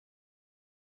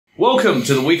Welcome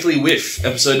to the Weekly Whiff,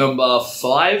 episode number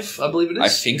 5, I believe it is. I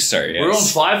think so, yes. We're on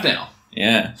 5 now.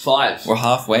 Yeah. 5. We're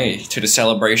halfway to the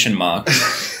celebration mark.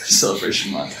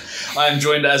 Celebration mark. I am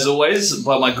joined, as always,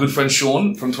 by my good friend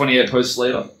Shaun from 28 Posts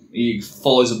Later. He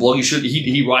follows the blog.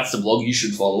 He writes the blog. You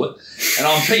should follow it. And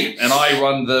I'm Pete, and I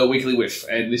run the Weekly Whiff,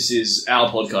 and this is our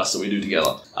podcast that we do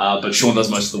together. But Shaun does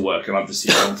most of the work, and I'm just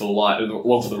here along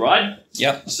for the ride.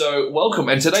 Yep. So, welcome.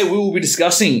 And today we will be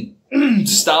discussing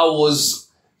Star Wars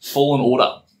Fallen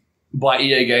Order by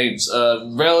EA Games,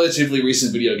 a relatively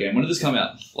recent video game. When did this come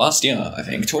out? Last year, I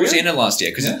think. Towards the end of last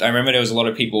year, because I remember there was a lot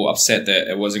of people upset that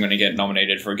it wasn't going to get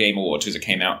nominated for a Game Awards because it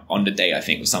came out on the day, I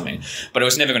think, or something. But it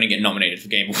was never going to get nominated for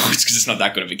Game Awards because it's not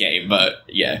that good of a game, but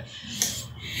yeah.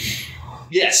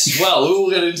 Yes, well, we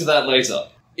will get into that later.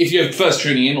 If you're first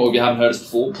tuning in, or if you haven't heard us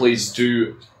before, please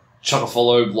do chuck a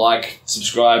follow, like,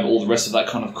 subscribe, all the rest of that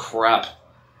kind of crap.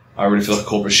 I really feel like a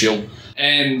corporate shield.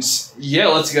 And yeah,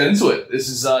 let's get into it. This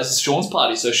is Shaun's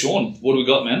party. So Shaun, what do we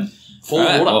got, man? Fallen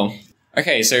Order. Well,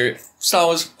 okay, so Star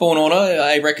Wars Fallen Order,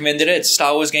 I recommended it. It's a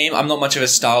Star Wars game. I'm not much of a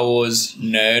Star Wars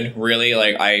nerd, really.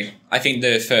 Like, I think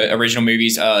the original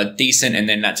movies are decent, and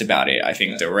then that's about it. I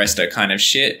think the rest are kind of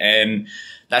shit, and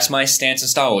that's my stance on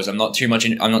Star Wars. I'm not too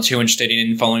interested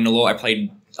in following the lore. I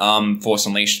played Force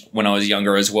Unleashed when I was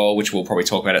younger as well, which we'll probably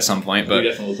talk about at some point. But we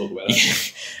definitely will talk about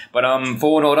it. But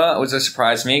Fallen Order was a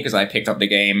surprise to me because I picked up the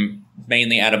game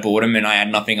mainly out of boredom and I had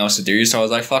nothing else to do. So I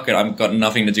was like, fuck it, I've got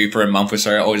nothing to do for a month or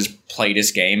so. I'll just play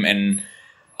this game. And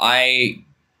I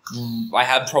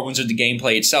had problems with the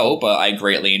gameplay itself, but I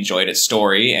greatly enjoyed its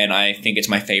story. And I think it's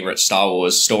my favorite Star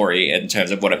Wars story in terms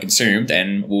of what I've consumed.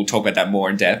 And we'll talk about that more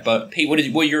in depth. But Pete, what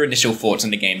are your initial thoughts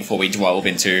on the game before we delve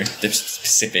into the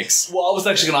specifics? Well, I was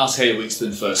actually going to ask how your week's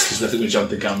been first, because I think we jumped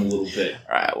the gun a little bit.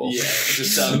 Alright, well. Yeah,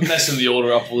 just messing the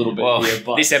order up a little bit well, here.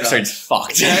 But, this episode's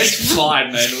fucked. Yeah, it's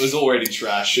fine, man. It was already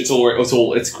trash. It's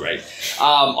great.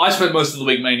 I spent most of the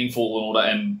week maining Fallen Order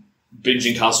and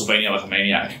binging Castlevania like a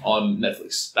maniac on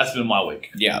Netflix. That's been my week.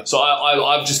 Yeah. So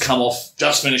I've just come off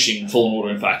finishing Fallen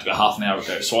Order, in fact, about half an hour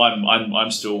ago. So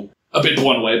I'm still a bit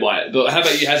blown away by it. But how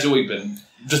about you? How's your week been?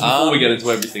 Just before we get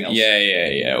into everything else.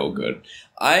 Yeah, all good.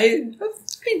 I've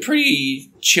been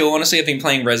pretty chill, honestly. I've been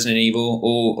playing Resident Evil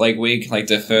all week, like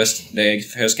the first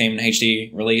game in HD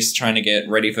release, trying to get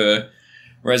ready for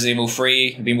Resident Evil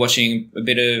 3. I've been watching a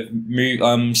bit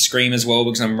of Scream as well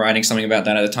because I'm writing something about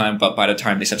that at the time, but by the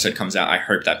time this episode comes out, I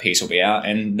hope that piece will be out.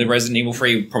 And the Resident Evil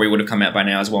 3 probably would have come out by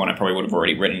now as well, and I probably would have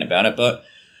already written about it. But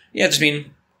yeah, just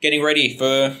been getting ready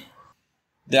for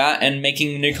that and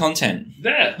making new content.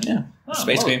 Yeah. It's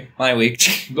basically my week.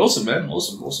 Awesome, man.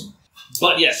 Awesome.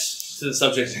 But yes, to the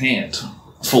subject at hand,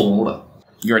 Fallen Order.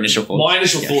 Your initial thoughts? My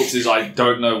initial thoughts is I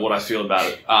don't know what I feel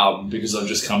about it because I've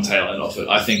just come tail end off it.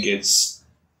 I think it's...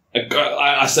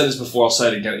 I said this before, I'll say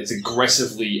it again. It's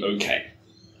aggressively okay.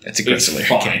 It's aggressively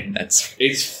okay.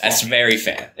 That's very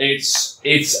fair.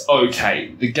 It's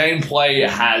okay. The gameplay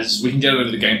has... We can get into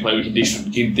the gameplay. We can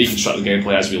deconstruct the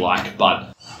gameplay as we like.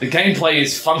 But the gameplay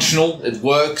is functional. It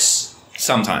works.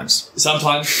 Sometimes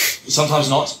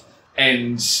not.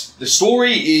 And the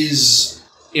story is,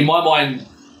 in my mind,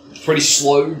 pretty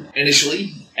slow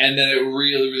initially. And then it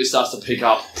really, really starts to pick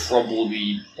up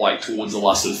probably towards the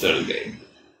last third of the game.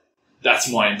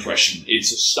 That's my impression.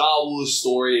 It's a Star Wars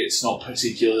story. It's not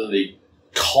particularly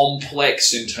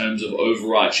complex in terms of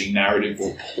overarching narrative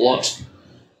or plot.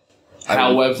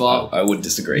 However... I would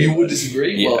disagree. You would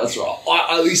disagree? Yeah. Well, that's right.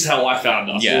 At least how I found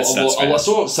it. I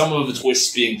saw some of the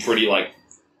twists being pretty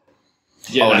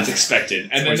that's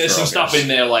expected. And then there's some stuff in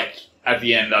there at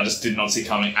the end I just did not see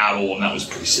coming at all, and that was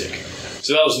pretty sick.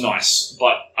 So that was nice,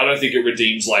 but I don't think it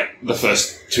redeems the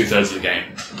first 2/3 of the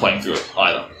game playing through it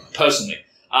either, personally.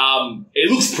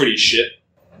 It looks pretty shit,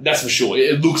 that's for sure.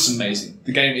 It looks amazing.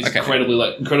 The game is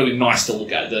incredibly nice to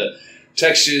look at. The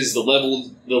textures, the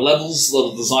level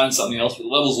design, something else, but the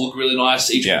levels look really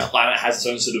nice. Each planet has its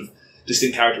own sort of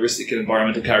distinct characteristic and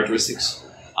environmental characteristics.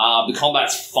 The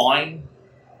combat's fine.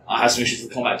 I have some issues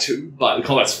with combat too, but the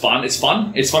combat's fun. It's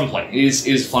fun. It's fun playing. It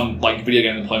is fun, video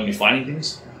game to play when you're finding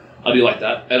things. I do like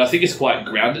that, and I think it's quite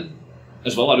grounded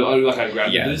as well. I do like how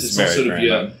grounded it is. It's not sort of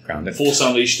your Force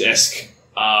Unleashed-esque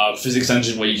physics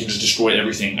engine where you can just destroy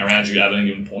everything around you at any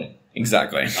given point.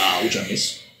 Exactly. Which I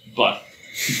miss, but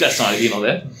that's neither here nor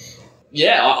there.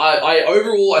 Yeah, I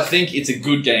overall I think it's a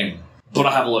good game. But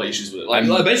I have a lot of issues with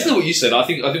it. Basically what you said, I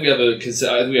think we have a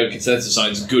consensus on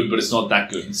it's good, but it's not that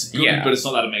good. It's good, but it's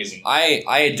not that amazing.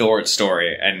 I adore its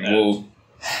story, and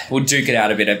we'll duke it out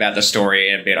a bit about the story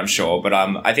in a bit, I'm sure. But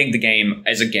I think the game,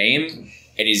 as a game,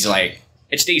 it is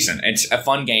it's decent. It's a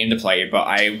fun game to play, but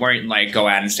I won't go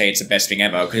out and say it's the best thing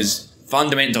ever, because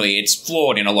fundamentally, it's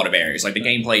flawed in a lot of areas. Like, the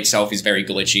gameplay itself is very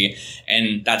glitchy,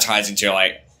 and that ties into,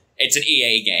 like, it's an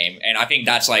EA game, and I think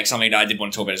that's, like, something that I did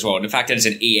want to talk about as well. The fact that it's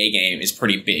an EA game is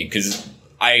pretty big, because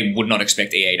I would not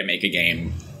expect EA to make a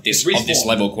game of this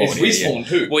level of quality. It's Respawn,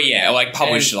 too. Well, yeah, like,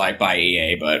 published, like, by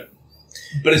EA, but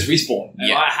it's Respawn.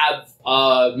 And I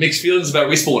have mixed feelings about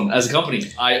Respawn as a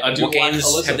company. I do what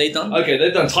games have they done? Okay,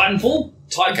 they've done Titanfall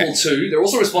 2. They're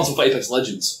also responsible for Apex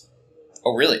Legends.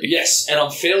 Oh, really? Yes, and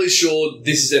I'm fairly sure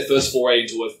this is their first foray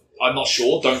into it. I'm not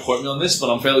sure, don't quote me on this,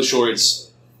 but I'm fairly sure it's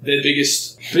their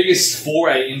biggest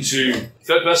foray into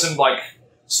third-person, like,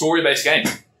 story-based game.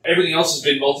 Everything else has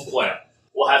been multiplayer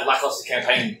or had lackluster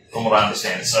campaign, from what I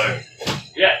understand. So,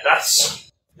 yeah,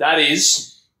 that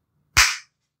is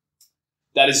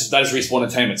Respawn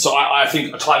Entertainment. So I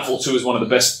think Titanfall 2 is one of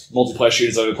the best multiplayer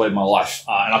shooters I've ever played in my life,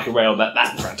 and I can rail that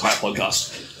for an entire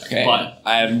podcast. Okay, but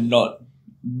I have not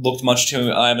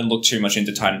I haven't looked too much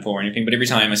into Titanfall or anything, but every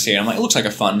time I see it, I'm like, it looks like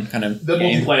a fun kind of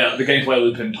game. The gameplay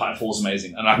loop in Titanfall is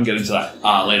amazing, and I can get into that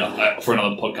later for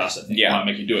another podcast. I think I might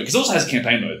make you do it because it also has a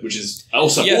campaign mode, which is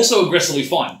also aggressively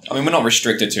fun. I mean, we're not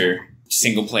restricted to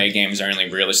single player games only.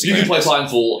 Realistically, you can play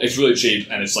Titanfall. It's really cheap,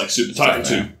 and it's like super.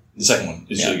 Titanfall 2, the second one,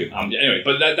 is really good. Anyway,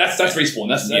 but that's Respawn.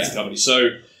 That's the company. So.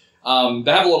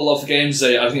 They have a lot of love for games.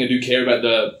 I think they do care about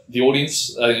the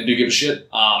audience. I think they do give a shit.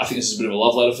 I think this is a bit of a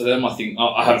love letter for them.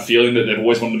 I have a feeling that they've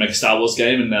always wanted to make a Star Wars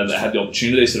game, and now they had the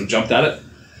opportunity, they sort of jumped at it.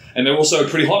 And they're also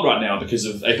pretty hot right now because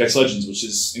of Apex Legends, which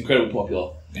is incredibly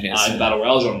popular in the Battle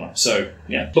Royale genre. So,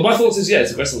 yeah. But my thoughts is,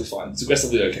 it's aggressively fine. It's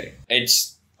aggressively okay.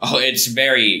 It's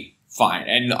very fine.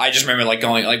 And I just remember, like,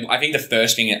 going, like, I think the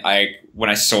first thing when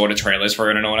I saw the trailers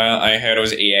for it and all that, I heard it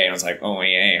was EA, and I was like, oh,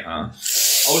 EA, huh?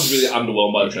 I was really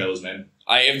underwhelmed by the trailers, man.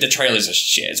 The trailers are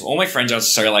shit. All my friends are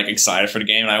so, like, excited for the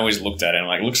game, and I always looked at it and,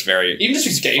 like, it looks very... Even just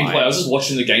its gameplay, I was just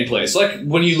watching the gameplay. It's like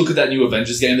when you look at that new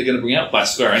Avengers game they're going to bring out by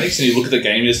Square Enix, and you look at the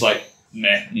game, it's like,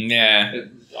 meh. Yeah.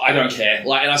 I don't care.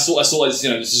 Like, and I saw this,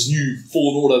 this new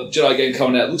Fallen Order Jedi game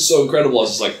coming out. It looks so incredible. I was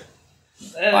just like...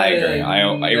 I agree.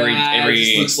 It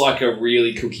just looks like a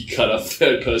really cookie-cutter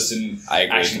third-person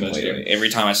action completely. Every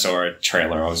time I saw a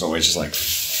trailer, I was always just like...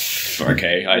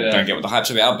 Okay, I don't get what the hype's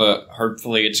about, but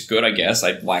hopefully it's good, I guess.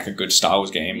 I like a good Star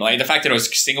Wars game. Like, the fact that it was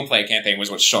a single-player campaign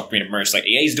was what shocked me the most. Like,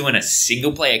 EA's doing a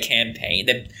single-player campaign.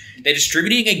 They're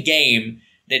distributing a game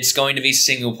that's going to be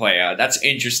single-player. That's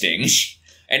interesting.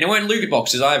 And there weren't loot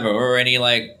boxes either, or any,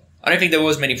 like... I don't think there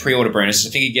was many pre-order bonuses.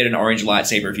 I think you get an orange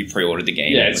lightsaber if you pre-ordered the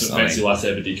game. Yeah, it's some fancy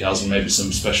lightsaber decals and maybe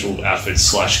some special outfits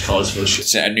 / colours for the shit.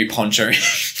 It's a new poncho. I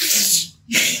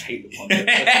hate the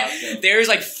poncho. There is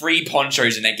like 3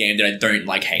 ponchos in that game that I don't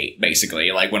like hate,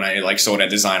 basically. Like when I saw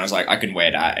that design, I was like, I can wear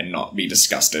that and not be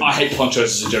disgusted. I hate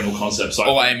ponchos as a general concept.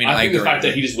 So I think the fact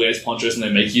that he just wears ponchos and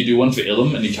they make you do one for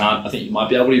Ilum and you can't, I think you might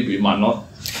be able to, but you might not.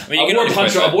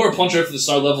 I wore a poncho for the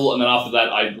snow level, and then after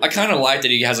that, I kind of like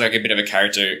that he has like a bit of a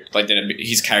character, like that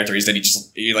his character is that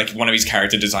like one of his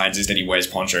character designs is that he wears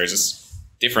ponchos. It's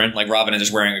different, like rather than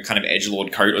just wearing a kind of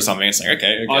edgelord coat or something. It's like,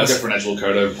 okay, I'd go for an edgelord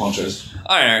coat over ponchos.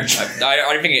 I don't know. I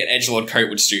don't think an edgelord coat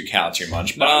would suit Cal too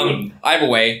much. But either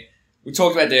way, we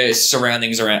talked about the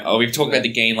surroundings around. Oh, we've talked about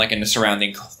the game, like, and the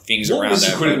surrounding things around it. What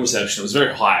was the critical reception? It was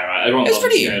very high, right? Everyone loved the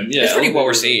game. It's pretty well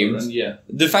received. Yeah.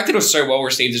 The fact that it was so well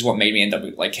received is what made me end up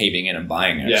like caving in and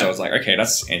buying it. Yeah. So I was like, okay,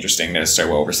 that's interesting that it's so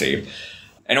well received.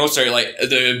 And also, like,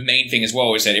 the main thing as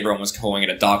well was that everyone was calling it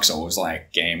a Dark Souls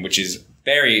like game, which is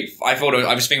very. I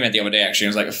was thinking about it the other day actually. I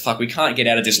was like, fuck, we can't get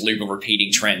out of this loop of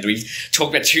repeating trends. We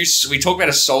talked about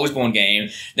a Soulsborne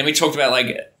game, then we talked about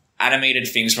like animated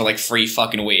things for like 3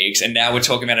 fucking weeks, and now we're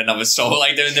talking about another Soul.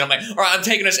 Like, then I'm like, all right, I'm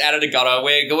taking us out of the gutter.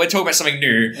 We're talking about something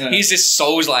new. Yeah. Here's this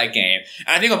Souls-like game, and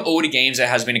I think of all the games that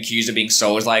has been accused of being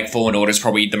Souls-like, Fallen Order is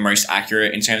probably the most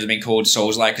accurate in terms of being called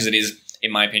Souls-like because it is,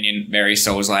 in my opinion, very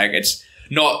Souls-like. It's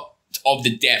not of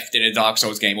the depth that a Dark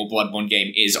Souls game or Bloodborne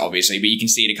game is, obviously, but you can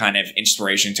see the kind of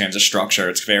inspiration in terms of structure.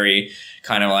 It's very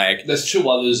kind of like... There's 2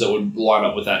 others that would line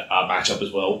up with that matchup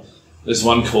as well. There's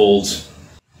one called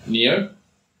Neo.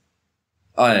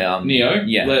 Neo?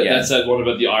 Yeah. That's that one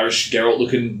about the Irish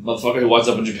Geralt-looking motherfucker who winds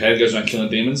up in Japan and goes around killing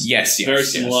demons. Yes. Very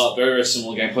similar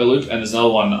gameplay loop. And there's another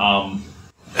one,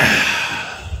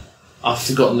 I've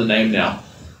forgotten the name now,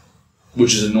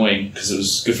 which is annoying because it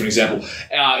was good for an example.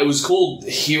 It was called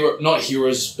not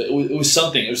Heroes, but it was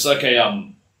something. It was like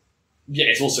a,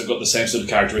 it's also got the same sort of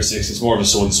characteristics. It's more of a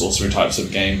sword and sorcery type sort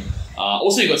of game.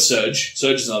 Also, you've got Surge.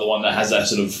 Surge is another one that has that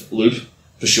sort of loop,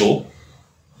 for sure.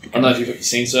 I don't know if you've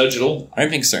seen Surge at all. I don't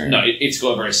think so. No, it's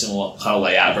got a very similar kind of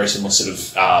layout, very similar sort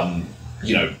of,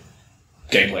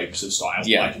 gameplay sort of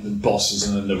style. Like the bosses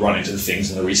and then the running into the things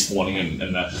and the respawning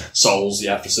and the souls you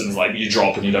have to sort of like you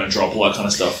drop and you don't drop, all that kind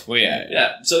of stuff. Well,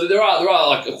 yeah. So there are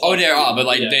like but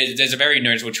like there's a very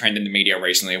noticeable trend in the media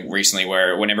recently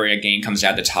where whenever a game comes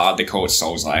out that's hard, they call it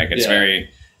Souls-like. It's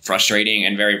very frustrating,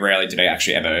 and very rarely do they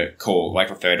actually ever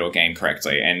refer to a game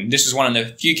correctly. And this is one of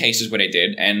the few cases where they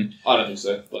did, and I don't think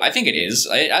so. But I think it is.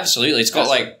 Absolutely. It's got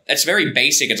it's very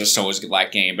basic as a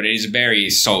Souls-like game, but it is very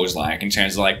Souls-like in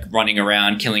terms of like running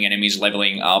around, killing enemies,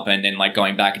 leveling up, and then like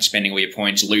going back and spending all your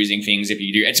points, losing things if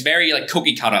you do. It's very like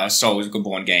cookie cutter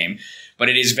Souls-born game, but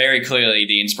it is very clearly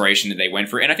the inspiration that they went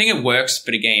for. And I think it works for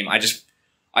the game.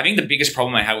 I think the biggest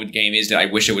problem I have with the game is that I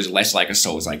wish it was less like a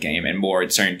Souls-like game and more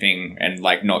its own thing, and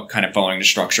like not kind of following the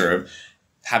structure of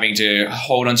having to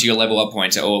hold onto your level up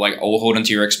points or hold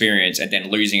onto your experience and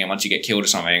then losing it once you get killed or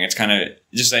something. It's kind of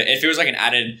just it feels like an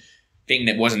added thing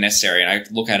that wasn't necessary. And I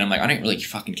look at it, I'm like, I don't really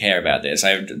fucking care about this.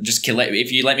 I just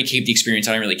if you let me keep the experience,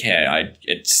 I don't really care.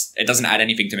 It doesn't add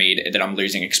anything to me that I'm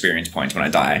losing experience points when I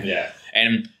die. Yeah,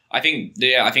 and I think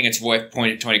it's worth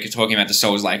talking about the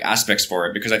Souls-like aspects for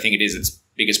it, because I think it is its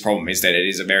biggest problem is that it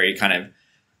is a very kind of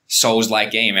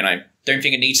Souls-like game, and I don't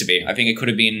think it needs to be. I think it could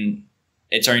have been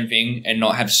its own thing and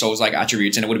not have Souls-like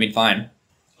attributes, and it would have been fine.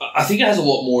 I think it has a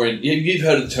lot more in... You've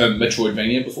heard of the term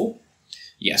Metroidvania before?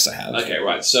 Yes, I have. Okay,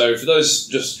 right. So for those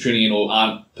just tuning in or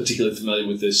aren't particularly familiar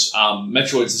with this,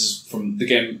 Metroids is from the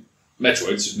game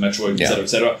Metroid,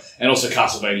 etc., and also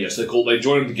Castlevania. So they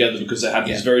join them together because they have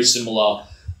these very similar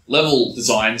level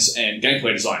designs and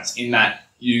gameplay designs, in that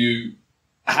you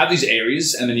have these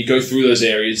areas and then you go through those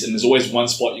areas and there's always one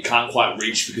spot you can't quite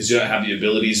reach because you don't have the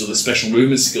abilities or the special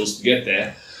movement skills to get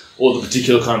there, or the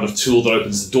particular kind of tool that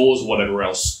opens the doors or whatever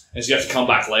else. And so you have to come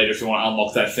back later if you want to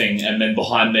unlock that thing, and then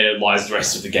behind there lies the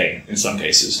rest of the game in some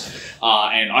cases.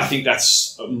 And I think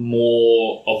that's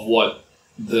more of what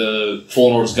the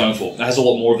Fallen Order is going for. It has a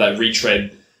lot more of that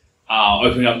retread,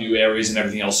 opening up new areas and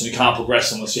everything else, and you can't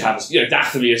progress unless you have...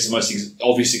 Dathomir is the most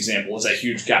obvious example. It's a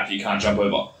huge gap that you can't jump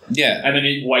over. Yeah. And then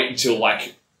you wait until,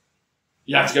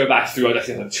 you have to go back through, I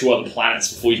think, 2 other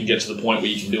planets before you can get to the point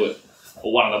where you can do it.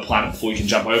 Or 1 other planet before you can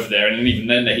jump over there. And then even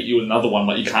then, they hit you with another one,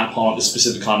 you can't climb up a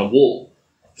specific kind of wall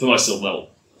for most of the level.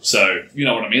 So, you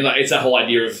know what I mean? It's that whole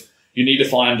idea of you need to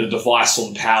find a device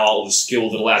or the power or the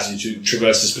skill that allows you to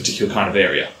traverse this particular kind of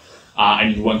area.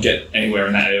 And you won't get anywhere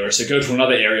in that area. So go to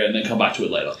another area and then come back to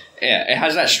it later. Yeah, it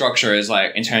has that structure as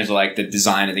in terms of the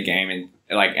design of the game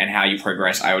and how you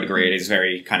progress. I would agree it is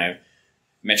very kind of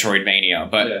Metroidvania,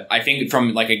 but I think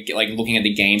from looking at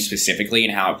the game specifically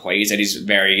and how it plays, it is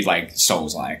very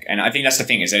Souls-like. And I think that's the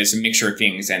thing, is that it's a mixture of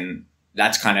things, and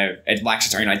that's kind of, it lacks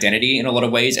its own identity in a lot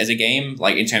of ways as a game,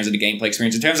 in terms of the gameplay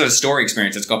experience. In terms of the story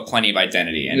experience, it's got plenty of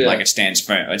identity, and it stands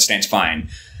fine.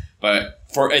 But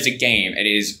as a game, it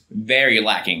is very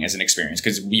lacking as an experience,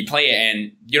 because you play it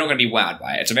and you're not going to be wowed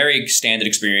by it. It's a very standard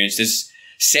experience. There's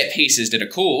set pieces that are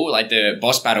cool, like the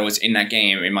boss battles in that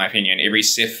game, in my opinion. Every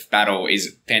Sith battle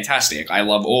is fantastic. I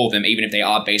love all of them, even if they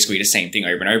are basically the same thing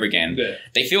over and over again. Yeah.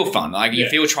 They feel fun. You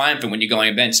feel triumphant when you're going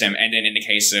against them. And then in the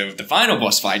case of the final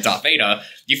boss fight, Darth Vader,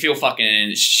 you feel like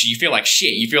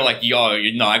shit. You feel like,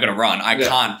 no, I gotta run. I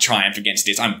can't triumph against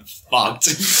this. I'm fucked.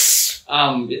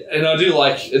 And I do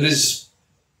this,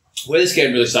 where this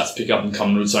game really starts to pick up and come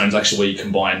into its own is actually where you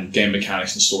combine game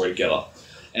mechanics and story together.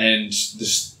 And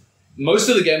most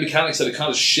of the game mechanics that are kind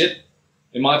of shit,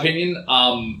 in my opinion,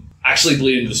 actually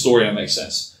bleed into the story and make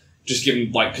sense. Just given,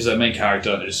 because our main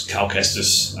character is Cal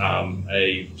Kestis,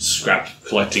 a scrap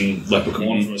collecting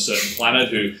leprechaun from a certain planet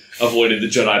who avoided the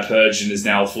Jedi Purge and is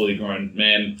now a fully grown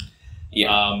man,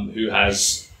 who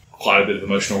has quite a bit of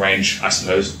emotional range, I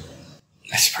suppose.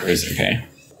 Okay.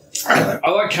 I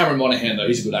like Cameron Monaghan, though.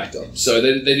 He's a good actor. So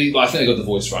they I think they got the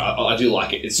voice right. I do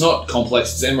like it. It's not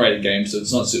complex. It's an M-rated game, so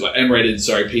it's not super...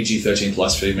 PG-13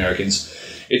 plus for the Americans.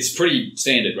 It's pretty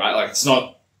standard, right? It's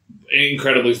not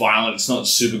incredibly violent. It's not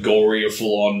super gory or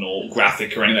full-on or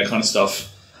graphic or any of that kind of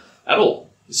stuff at all.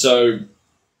 So...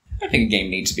 I think a game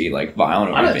needs to be,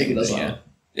 violent or I don't think it does. Yeah.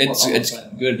 It's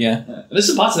good, yeah. And there's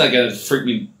some parts of that game that freaked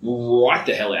me right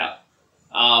the hell out.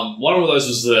 One of those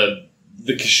was the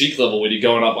Kashyyyk level where you're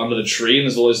going up under the tree and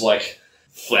there's always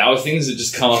flower things that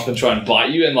just come up and try and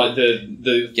bite you, and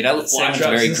that sounds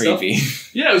very creepy.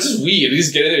 Yeah, it was just weird. You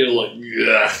just get in there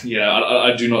and you're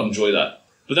I do not enjoy that.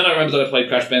 But then I remember that I played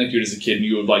Crash Bandicoot as a kid and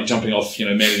you were jumping off,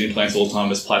 magnetic plants all the time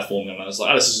as platforming, and I was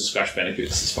like, this is just Crash Bandicoot,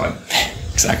 this is fine.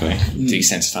 Exactly.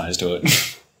 Desensitized to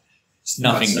it. It's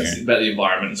nothing new. That's about the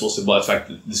environment. It's also by the fact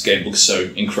that this game looks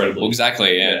so incredible. Well,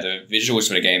 exactly, yeah. The visuals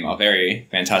for the game are very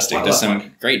fantastic. There's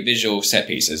some great visual set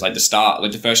pieces.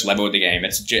 The first level of the game,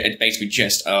 it's basically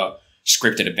just a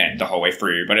scripted event the whole way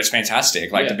through, but it's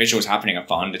fantastic. Like the visuals happening are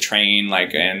fun. The train,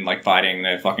 like and like fighting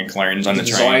the fucking clones on the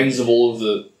train. The designs of all of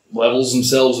the levels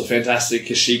themselves are fantastic.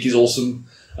 Kashyyyk is awesome.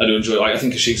 I do enjoy. I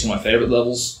think Kashyyyk's one of my favorite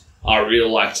levels. I really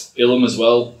liked Ilum as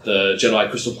well. The Jedi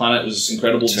Crystal Planet was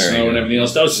incredible. The snow and everything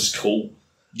else. That was just cool.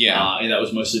 Yeah, and that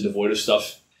was mostly devoid of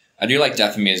stuff. I do like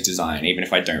Dathomir's design, even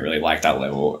if I don't really like that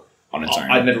level on its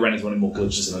own. I've never ran into any more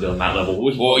glitches than I did on that level.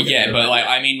 Well, yeah, but like,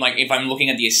 I mean, like, if I'm looking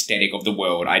at the aesthetic of the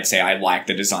world, I'd say I like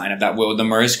the design of that world the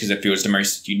most because it feels the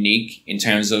most unique in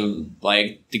terms of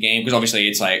like the game. Because obviously,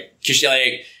 it's like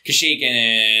Kashyyyk,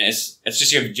 and it's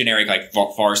just your generic like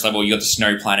forest level. You got the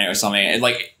snow planet or something. And,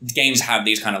 like games have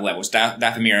these kind of levels.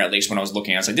 Dathomir, at least when I was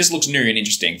looking, I was like, this looks new and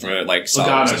interesting for like.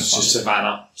 Star Wars. It's just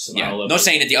Savannah level. Not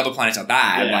saying that the other planets are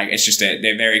bad. Yeah. Like it's just that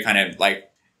they're very kind of like.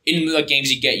 In like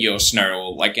games, you get your snow,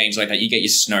 or like games like that, you get your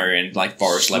snow and like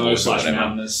forest levels or whatever.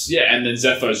 Mountainous. Yeah, and then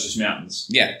Zepho's just mountains.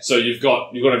 Yeah. So you've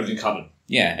got everything covered.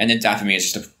 Yeah, and then Dathomir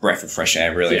is just a breath of fresh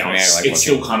air, really. Yeah, it's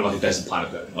still kind of like a desert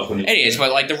planet, though. Like it is,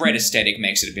 but like the red aesthetic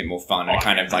makes it a bit more fun. And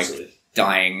kind of like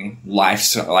dying life,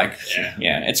 so like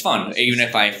it's fun. Even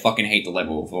if I fucking hate the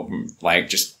level, for, like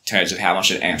just in terms of how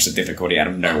much it amps the difficulty out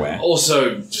of nowhere.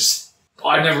 Also, just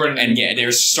I never. And yeah,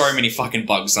 there's so many fucking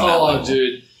bugs on that level. Oh,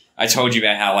 dude. I told you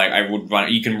about how like I would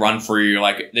run. You can run through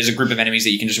like there's a group of enemies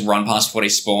that you can just run past before they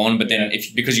spawn. But then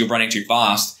because you're running too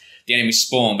fast, the enemies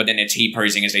spawn. But then they're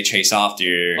T-posing as they chase after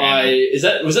you. Was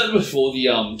that before the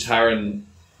Taran?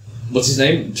 What's his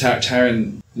name?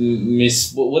 Taran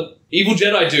Miss what? Evil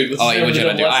Jedi dude. Evil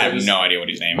Jedi dude. I have no idea what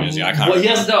his name is. Yeah, I can't. Well,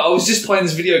 yes, no. I was just playing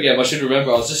this video game. I should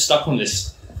remember. I was just stuck on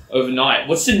this overnight.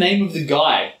 What's the name of the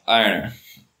guy? I don't know.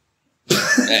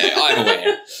 Either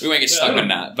way, we won't get stuck on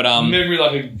that. But memory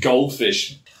like a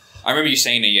goldfish. I remember you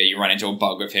saying that you run into a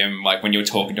bug with him, like when you were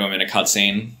talking to him in a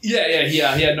cutscene. Yeah, he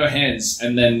had no hands,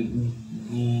 and then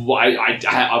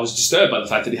I was disturbed by the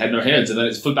fact that he had no hands, and then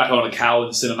it's put back on a cow in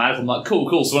the cinematic. I'm like,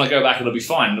 cool. So when I go back, it'll be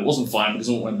fine. And it wasn't fine because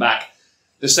when it went back,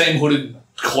 the same hooded,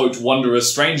 cloaked wanderer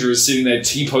stranger is sitting there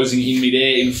T-posing in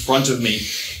midair in front of me,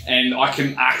 and I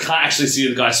can't actually see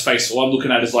the guy's face. All I'm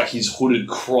looking at is like his hooded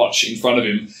crotch in front of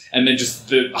him, and then just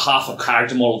the half a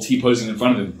character model T-posing in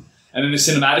front of him. And then the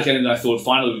cinematic ended, and I thought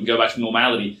finally we can go back to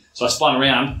normality. So I spun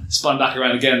back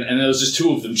around again, and there was just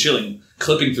two of them chilling,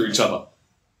 clipping through each other.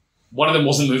 One of them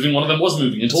wasn't moving, one of them was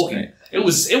moving and talking. It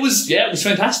was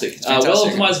fantastic. Well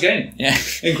optimized game. Yeah.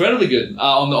 Incredibly good.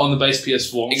 On the base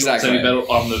PS4. Exactly. It's only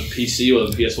better on the PC or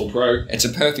the PS4 Pro. It's a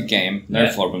perfect game.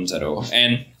 No problems at all.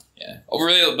 And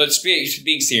really, but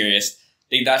being serious, I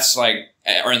think that's like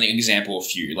only an example of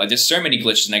few. Like there's so many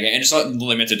glitches in that game, and it's not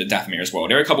limited to Dathomir as well.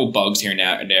 There are a couple bugs here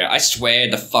and there. I swear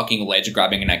the fucking ledge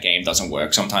grabbing in that game doesn't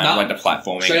work sometimes. Like the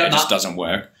platforming, it just doesn't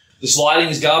work. The sliding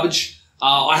is garbage.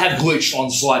 I have glitched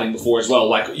on sliding before as well.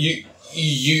 Like you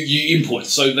input,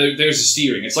 so there's a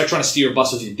steering. It's like trying to steer a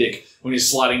bus with your dick when you're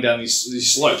sliding down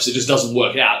these slopes. It just doesn't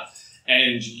work out.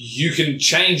 And you can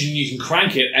change and you can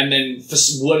crank it, and then for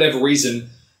whatever reason,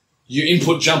 you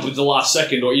input jump at the last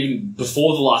second or even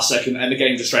before the last second, and the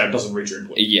game just straight up doesn't read your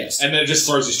input. Yes. And then it just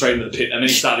throws you straight into the pit, and then you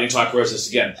start the entire process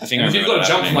again. I think if you've got to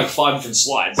jump from like 5 different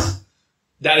slides,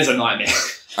 that is a nightmare.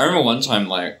 I remember one time,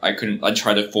 like, I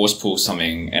tried to force pull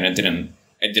something, and it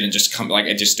didn't just come, like,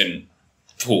 it just didn't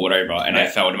pull it over, and I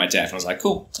fell to my death, and I was like,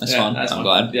 cool, that's fun, I'm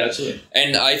glad. Yeah, absolutely.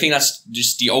 And I think that's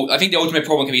just I think the ultimate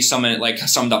problem can be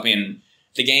summed up in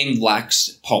the game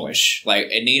lacks polish. Like,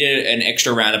 it needed an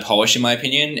extra round of polish, in my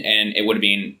opinion, and it would have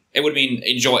been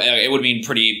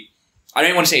pretty, I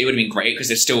don't want to say it would have been great, because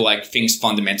there's still, like, things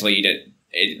fundamentally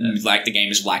that like the game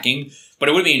is lacking, but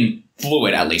it would have been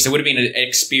fluid at least. It would have been an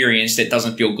experience that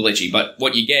doesn't feel glitchy, but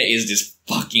what you get is this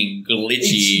fucking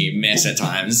glitchy mess at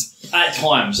times. At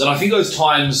times, and I think those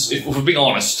times, if we're being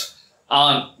honest,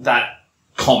 aren't that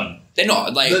common. They're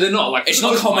not. Like, they're not. Like, it's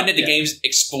not common that the game's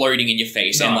exploding in your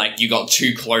face and, like, you got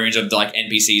two clones of, like,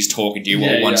 NPCs talking to you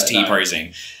while one's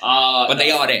T-posing. But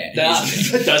they are there.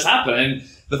 It does happen, and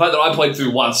the fact that I played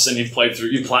through once and you've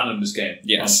platinumed this game.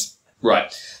 Yes.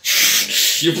 Right.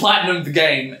 You've platinumed the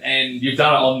game and you've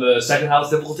done it on the second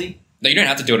hardest difficulty? No, you don't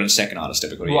have to do it on the second hardest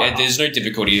difficulty. Right. There's no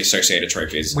difficulty associated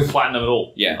trophies. With platinum at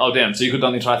all? Yeah. Oh, damn. So you could have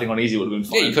done the entire thing on easy, would have been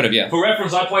fine. Yeah, you could have, yeah. For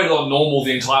reference, I played it on normal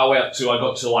the entire way up to, I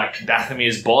got to, like,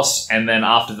 Dathomir's boss, and then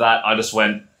after that, I just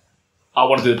went, I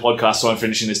want to do the podcast, so I'm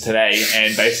finishing this today,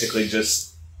 and basically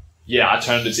just, I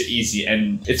turned it to easy,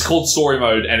 and it's called story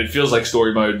mode, and it feels like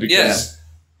story mode because... Yeah.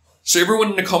 So everyone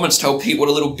in the comments tell Pete what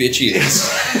a little bitch he is.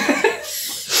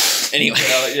 Anyway.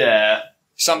 Yeah.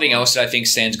 Something else that I think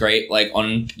stands great, like,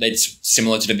 that's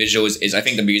similar to the visuals, is I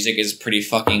think the music is pretty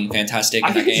fucking fantastic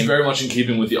in that game. I think it's very much in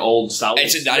keeping with the old Star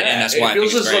Wars. And that's why it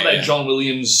feels just like that John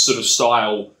Williams sort of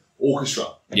style, orchestra.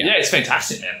 Yeah, it's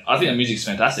fantastic, man. I think the music's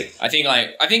fantastic. I think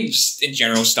just in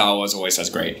general, Star Wars always has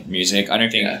great music. I don't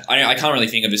think I can't really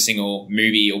think of a single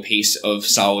movie or piece of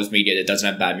Star Wars media that doesn't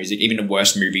have bad music. Even the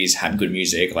worst movies have good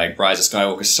music. Like Rise of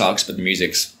Skywalker sucks, but the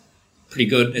music's pretty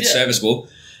good. It's serviceable.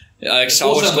 Star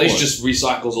Wars Unleashed just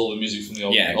recycles all the music from the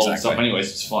old stuff.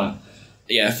 Anyways, it's fine.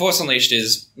 Yeah, Force Unleashed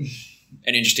is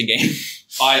an interesting game.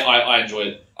 I enjoy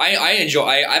it. I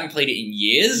haven't played it in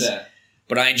years. Yeah.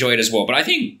 But I enjoy it as well. But I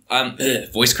think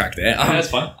voice crack there. That's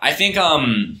fun. I think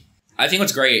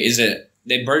what's great is that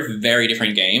they're both very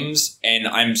different games, and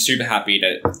I'm super happy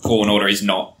that Fallen Order is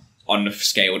not on the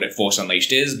scale that Force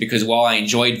Unleashed is, because while I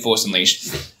enjoyed Force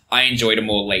Unleashed, I enjoyed a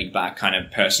more laid back kind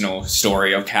of personal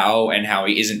story of Cal and how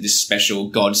he isn't this special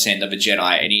godsend of a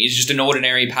Jedi, and he is just an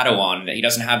ordinary Padawan. He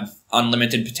doesn't have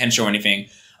unlimited potential or anything,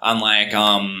 unlike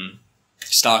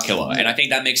Starkiller, and I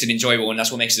think that makes it enjoyable, and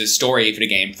that's what makes the story for the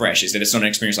game fresh, is that it's not an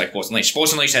experience like Force Unleashed.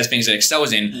 Force Unleashed has things that it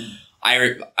excels in.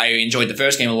 I enjoyed the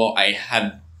first game a lot. I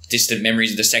have distant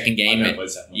memories of the second game. I played the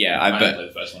second one. Yeah, I played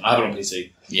the first one. I have it on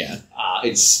PC. Yeah.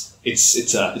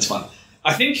 It's fun.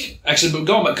 I think, actually, but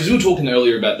going back, because we were talking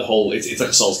earlier about the whole, it's like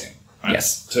a Souls game, right?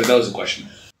 Yes. So that was the question.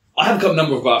 I have got a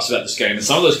number of gripes about this game, and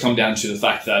some of those come down to the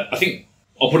fact that, I think,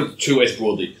 I'll put it two ways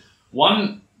broadly.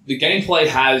 One, the gameplay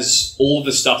has all of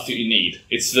the stuff that you need.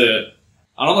 It's and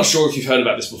I'm not sure if you've heard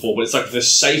about this before, but it's like the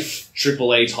safe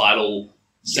AAA title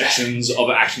sections of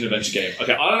an action-adventure game.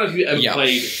 Okay, I don't know if you ever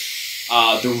played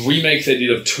the remake they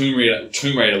did of Tomb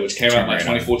Raider, which came out in like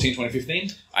 2014,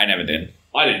 2015. I never did.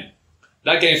 I didn't.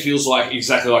 That game feels like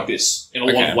exactly like this in a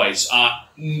lot of ways.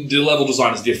 The level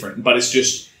design is different, but it's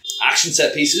just action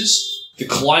set pieces. The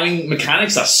climbing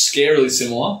mechanics are scarily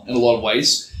similar in a lot of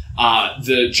ways.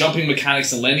 The jumping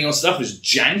mechanics and landing on stuff is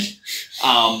jank.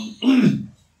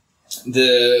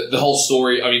 The whole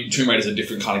story, I mean, Tomb Raider is a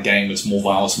different kind of game. It's more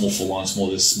violence, more full on, it's more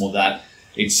this, more that.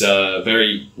 It's a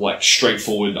very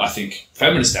straightforward, I think,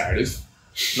 feminist narrative.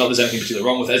 Not that there's anything particularly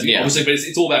wrong with it, obviously, but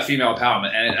it's all about female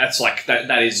empowerment, and that's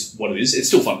that is what it is. It's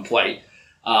still fun to play,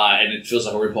 and it feels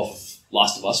like a rip-off of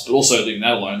Last of Us, but also leaving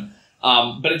that alone.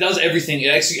 But it does everything.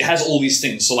 It has all these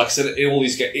things. So, like I said, in all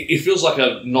these games, it feels like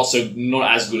a not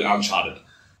as good Uncharted.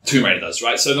 Tomb Raider does,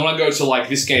 right? So then when I go to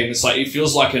this game, it's like it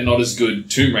feels like a not as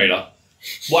good Tomb Raider.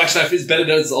 Well, actually, it's better.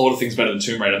 There's a lot of things better than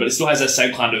Tomb Raider, but it still has that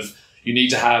same kind of. You need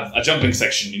to have a jumping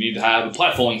section. You need to have a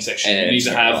platforming section. You need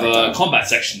to have a combat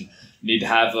section. You need to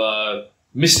have a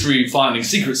mystery finding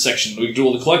secret section where you can do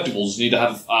all the collectibles. You need to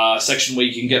have a section where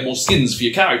you can get more skins for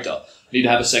your character. You need to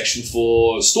have a section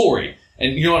for story.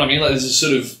 And you know what I mean? There's a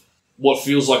sort of what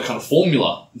feels like kind of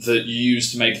formula that you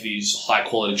use to make these high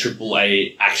quality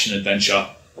AAA action adventure,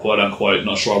 quote unquote,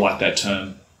 not sure I like that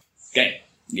term, game.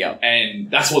 Yeah.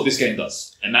 And that's what this game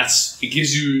does. And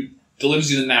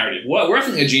delivers you the narrative. Where I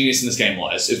think a genius in this game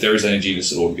lies, if there is any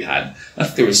genius at all to be had, I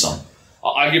think there is some.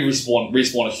 I give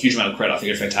Respawn a huge amount of credit. I think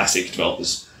they're fantastic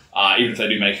developers. Even if they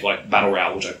do make Battle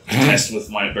Royale, which I contest with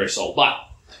my very soul. But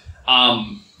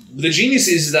the genius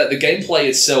is that the gameplay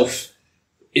itself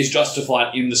is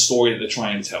justified in the story that they're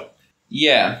trying to tell.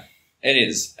 Yeah, it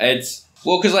is. It's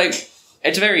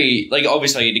it's very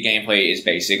obviously the gameplay is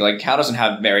basic. Cal doesn't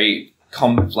have very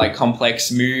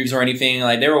complex moves or anything.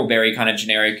 They're all very kind of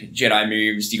generic Jedi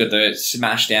moves. You got the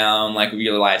smash down with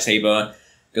your lightsaber.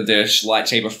 Got the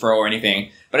lightsaber throw or anything.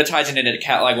 But it ties into that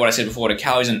Cal, what I said before, that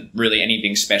Cal isn't really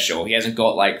anything special. He hasn't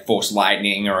got force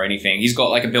lightning or anything. He's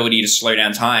got ability to slow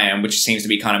down time, which seems to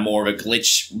be kind of more of a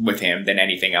glitch with him than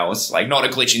anything else. Not a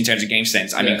glitch in terms of game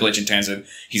sense. I mean glitch in terms of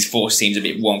his force seems a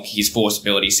bit wonky. His force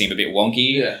abilities seem a bit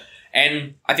wonky. Yeah.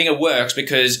 And I think it works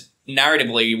because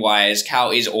narratively wise,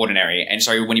 Cal is ordinary. And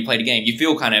so when you play the game, you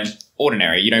feel kind of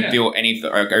ordinary. You don't feel any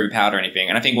overpowered or anything.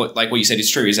 And I think what you said is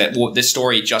true, is that what this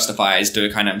story justifies the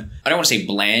kind of, I don't want to say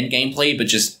bland gameplay, but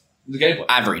just the gameplay.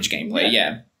 Average gameplay,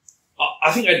 yeah.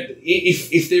 I think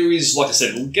if there is, like I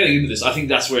said, getting into this, I think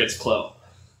that's where it's clever.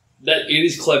 That it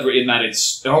is clever in that I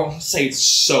don't want to say it's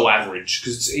so average,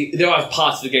 because there are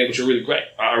parts of the game which are really great.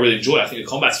 I really enjoy it. I think the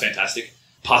combat's fantastic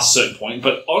past a certain point.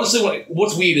 But honestly,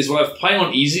 what's weird is when I'm playing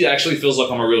on easy, it actually feels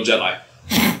like I'm a real Jedi.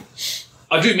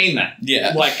 I do mean that.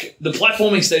 Yeah. The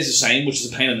platforming stays the same, which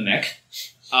is a pain in the neck.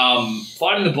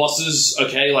 Fighting the bosses,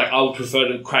 okay, I would prefer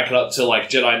to crack it up to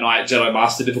Jedi Knight, Jedi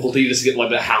Master difficulty, just to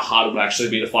get how hard it would actually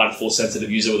be to fight a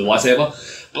force-sensitive user with a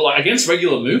lightsaber. But against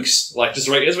regular mooks, against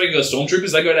regular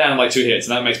stormtroopers, they go down in 2 hits,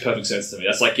 and that makes perfect sense to me.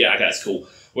 That's yeah, okay, that's cool.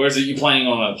 Whereas you're playing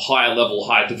on a higher level,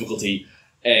 higher difficulty,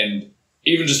 and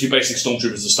even just your basic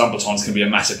stormtroopers, the stun batons can be a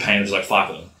massive pain. There's 5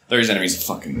 of them. Those enemies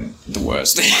are fucking the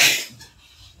worst.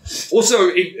 Also,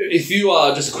 if you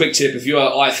are, just a quick tip, if you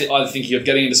are either thinking of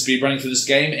getting into speedrunning for this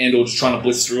game and or just trying to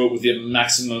blitz through it with the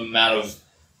maximum amount of,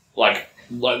 like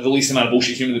the least amount of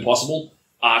bullshit humanly possible,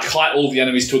 kite all the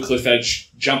enemies to a cliff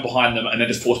edge, jump behind them, and then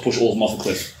just push all of them off a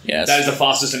cliff. Yes. That is the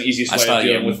fastest and easiest way of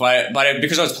dealing with. But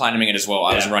because I was platinuming it as well,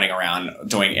 I was running around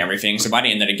doing everything. So by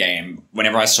the end of the game,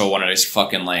 whenever I saw one of those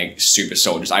fucking like super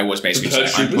soldiers, I was basically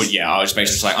just like, I was basically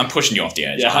just like, I'm pushing you off the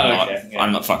edge. Yeah,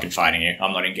 I'm not fucking fighting you.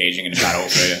 I'm not engaging in a battle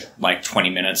for like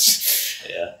 20 minutes.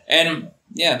 Yeah. And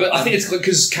yeah, but I think it's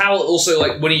because Cal also,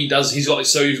 like, when he does, you've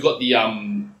got the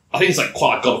I think it's like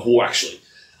quite like God of War actually.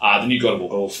 The new God of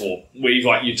War 4, where you've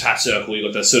got your tap circle, you've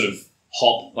got the sort of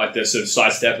hop, like the sort of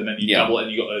sidestep, and then you double it,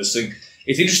 and you got this thing.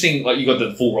 It's interesting, like you got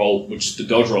the full roll, which is the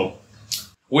dodge roll.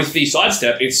 With the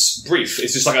sidestep, it's brief.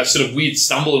 It's just like a sort of weird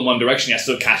stumble in one direction. He has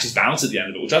to sort of catch his balance at the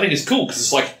end of it, which I think is cool, because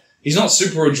it's like, he's not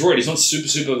super adroit, he's not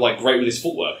super, like, great with his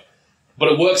footwork.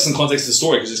 But it works in the context of the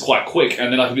story, because it's quite quick,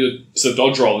 and then I can do a sort of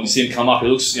dodge roll, and you see him come up, he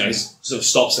looks, he sort of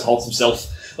stops and holds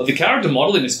himself. But the character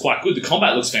modelling is quite good. The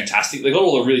combat looks fantastic. They got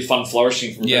all the really fun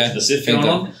flourishing from Revenge of the Sith going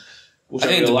on. I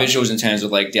think the visuals in terms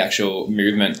of like the actual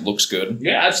movement looks good.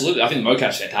 Yeah, absolutely. I think the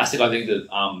mocap's fantastic. I think that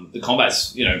the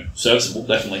combat's serviceable,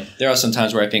 definitely. There are some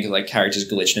times where I think like characters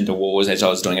glitched into walls as I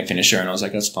was doing a finisher, and I was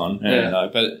like, that's fun.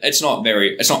 But it's not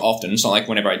often. It's not like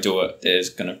whenever I do it,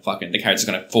 the character's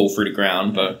gonna fall through the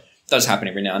ground. But it does happen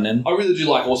every now and then. I really do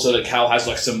like also that Cal has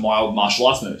like some mild martial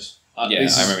arts moves. I remember you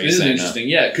saying that. This is interesting.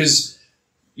 Yeah, because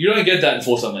you don't get that in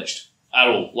Force Unleashed at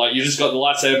all. Like, you just got the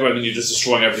lightsaber and then you're just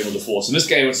destroying everything with the Force. In this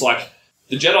game, it's like,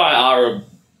 the Jedi are a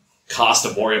caste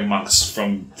of warrior monks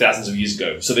from thousands of years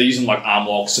ago. So they're using, like, arm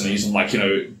locks and they're using, like,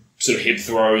 sort of hip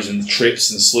throws and trips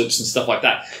and slips and stuff like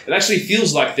that. It actually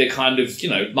feels like they're kind of,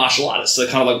 martial artists. They're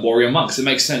kind of like warrior monks. It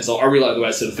makes sense. I really like the way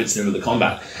it sort of fits into the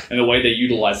combat and the way they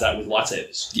utilize that with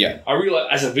lightsabers. Yeah. I really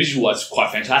like, as a visual, it's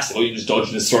quite fantastic. Or you can just dodge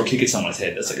and just throw a kick at someone's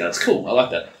head. That's cool. I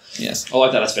like that. Yes. I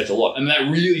like that aspect a lot. And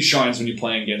that really shines when you're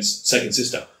playing against Second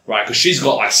Sister, right? Because she's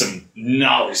got, like, some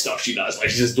gnarly stuff she does. Like,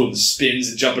 she's just doing the spins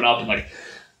and jumping up and, like,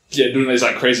 doing those,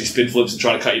 like, crazy spin flips and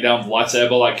trying to cut you down with the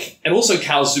lightsaber. Like, and also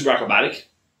Cal's super acrobatic.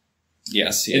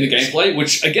 Yes. In the gameplay,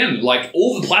 which, again, like,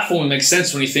 all the platforming makes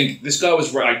sense when you think this guy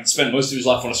was, like, spent most of his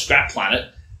life on a scrap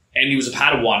planet, and he was a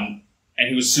Padawan, and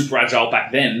he was super agile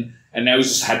back then, and now he's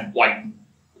just had, like,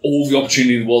 all the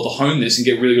opportunity in the world to hone this and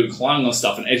get really good at climbing on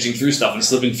stuff and edging through stuff and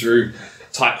slipping through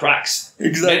tight cracks.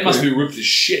 Exactly. That must be ripped as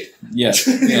shit. Yes.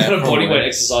 The kind of bodyweight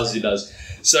exercises he does.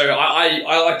 So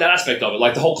I like that aspect of it.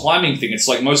 Like the whole climbing thing, it's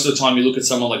like most of the time you look at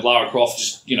someone like Lara Croft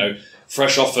just,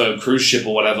 fresh off a cruise ship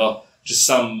or whatever, just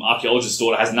some archaeologist's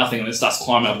daughter has nothing and then starts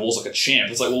climbing up walls like a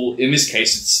champ. It's like, well, in this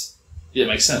case, it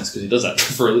makes sense because he does that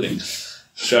for a living.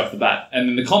 Straight off the bat. And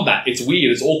then the combat, it's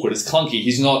weird, it's awkward, it's clunky.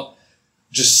 He's not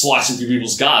just slicing through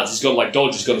people's guards. He's got to like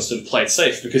dodge. He's got to sort of play it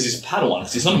safe because he's a Padawan.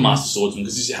 Because he's not a master swordsman.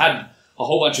 Because he's had a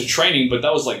whole bunch of training, but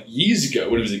that was like years ago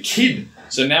when he was a kid.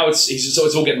 So now it's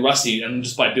all getting rusty, and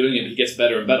just by doing it, he gets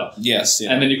better and better. Yes.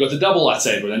 Yeah. And then you've got the double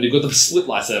lightsaber, and then you've got the split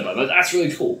lightsaber. That's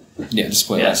really cool. Yeah, the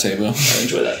split lightsaber. I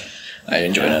enjoy that. I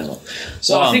enjoy that as well.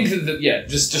 So I think that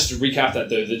just to recap that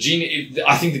though,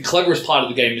 I think the cleverest part of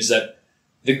the game is that.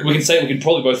 We can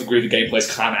probably both agree the gameplay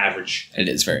is kind of average. It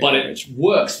is very average. But it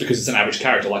works because it's an average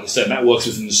character, like I said, and that works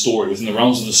within the story, within the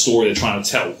realms of the story they're trying to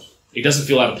tell. It doesn't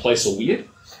feel out of place or weird,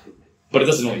 but it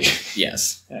doesn't annoy you.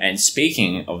 Yes. Yeah. And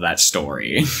speaking of that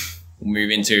story, we'll move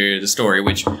into the story,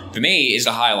 which for me is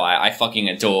the highlight. I fucking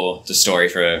adore the story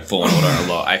for Fallen Order a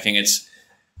lot. I think it's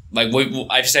like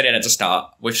I've said it at the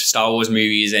start with Star Wars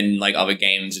movies and like other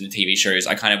games and TV shows.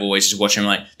 I kind of always just watch them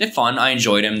like they're fun. I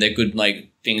enjoy them. They're good like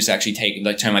things to actually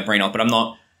turn my brain off. But I'm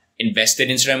not invested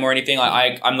into them or anything.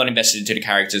 I'm not invested into the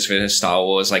characters for Star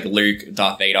Wars like Luke,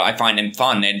 Darth Vader. I find them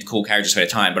fun and cool characters for their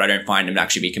time, but I don't find them to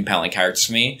actually be compelling characters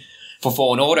for me. For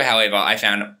Fallen Order, however, I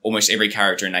found almost every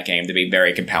character in that game to be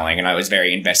very compelling, and I was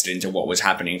very invested into what was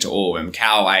happening to all of them.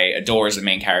 Cal, I adore as the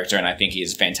main character, and I think he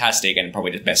is fantastic and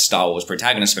probably the best Star Wars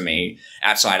protagonist for me.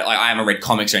 Outside, I haven't read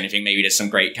comics or anything, maybe there's some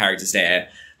great characters there,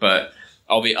 but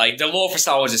I'll be like, the lore for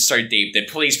Star Wars is so deep that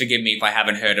please forgive me if I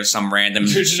haven't heard of some random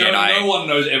Jedi. No one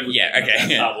knows everything. Yeah,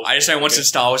 okay. I just don't want some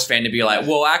Star Wars fan to be like,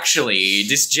 well, actually,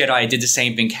 this Jedi did the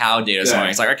same thing Cal did or something.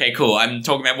 It's like, okay, cool. I'm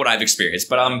talking about what I've experienced.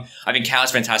 But I think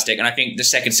Cal's fantastic, and I think the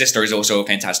second sister is also a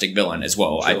fantastic villain as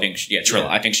well. Trilla. I think, Trilla.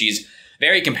 I think she's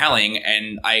very compelling,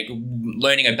 and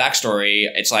learning her backstory,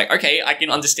 it's like, okay, I can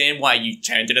understand why you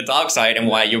turned to the dark side and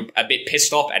why you're a bit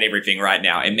pissed off at everything right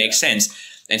now. It makes sense.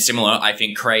 And similar, I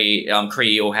think Cree,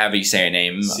 or however you say her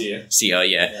name. Sia,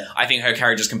 yeah. I think her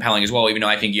character's compelling as well, even though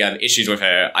I think you have issues with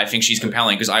her. I think she's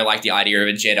compelling because I like the idea of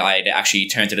a Jedi that actually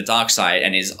turned to the dark side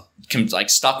and is like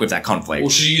stuck with that conflict. Well,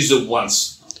 she used it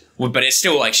once. Well, but it's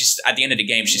still like she's at the end of the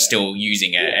game, she's still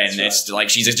using it, and it's like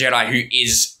she's a Jedi who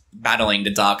is battling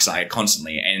the dark side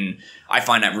constantly, and I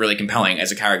find that really compelling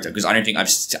as a character because I don't think I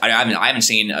haven't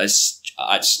seen a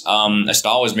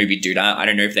Star Wars movie do that. I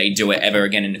don't know if they do it ever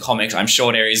again in the comics. I'm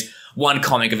sure there is one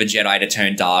comic of a Jedi to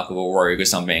turn dark or rogue or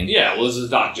something. Yeah, well, there's a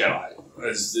dark Jedi.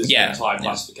 There's an entire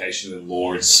classification in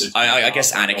lore. I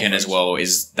guess Anakin as well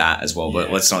is that as well,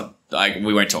 but let's not like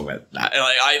we won't talk about that.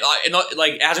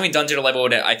 Like it hasn't been done to the level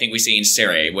that I think we see in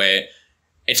Siri, where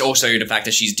it's also the fact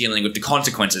that she's dealing with the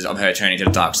consequences of her turning to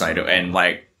the dark side, and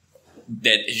like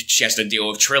that she has to deal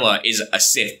with Trilla is a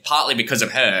Sith, partly because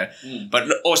of her, but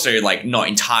also like not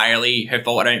entirely her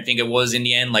fault. I don't think it was in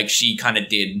the end. Like she kind of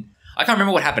did. I can't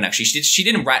remember what happened actually. She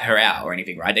didn't rat her out or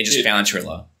anything, right? They just found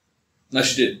Trilla. No,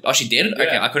 she did. Oh, she did? Yeah.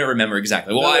 Okay, I couldn't remember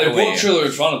exactly. Well, they brought Trilla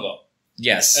in front of her.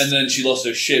 Yes. And then she lost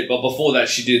her shit, but before that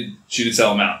she did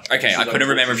sell them out. Okay, I couldn't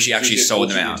remember if she actually sold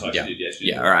them out. Yeah.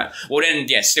 Yeah, all right. Well then,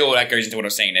 yeah, still that goes into what I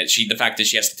was saying, that the fact that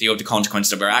she has to deal with the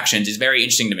consequences of her actions is very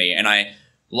interesting to me, and I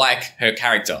like her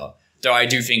character. Though I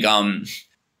do think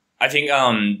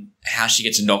how she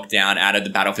gets knocked down out of the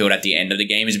battlefield at the end of the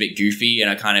game is a bit goofy,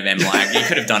 and I kind of am like, you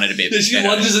could have done it a bit better. She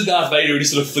lunges at Darth Vader and he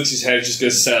sort of flicks his head and just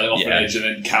goes sailing off an edge, and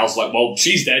then Cal's like, well,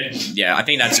 she's dead. Yeah, I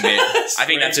think that's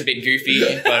a bit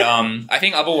goofy, but I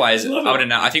think otherwise, other than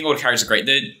that, I think all the characters are great.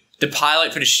 The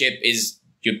pilot for the ship is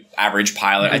your average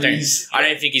pilot. I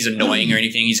don't think he's annoying or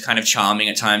anything. He's kind of charming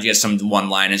at times. He has some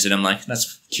one-liners and I'm like,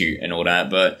 that's cute and all that,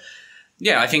 but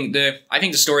yeah, I think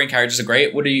the story and characters are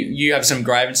great. What do you have some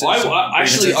grievances?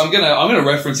 Actually, I'm gonna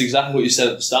reference exactly what you said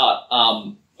at the start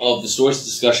of the story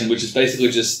discussion, which is basically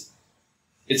just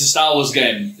it's a Star Wars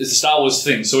game. It's a Star Wars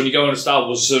thing. So when you go into Star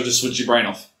Wars, you sort of just switch your brain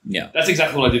off. Yeah, that's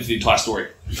exactly what I did for the entire story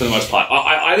for the most part.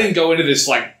 I didn't go into this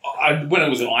like I went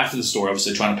in with an eye for the story,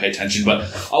 obviously trying to pay attention, but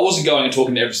I wasn't going and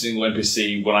talking to every single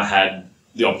NPC when I had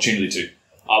the opportunity to.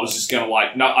 I was just going to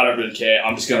like, no, I don't really care.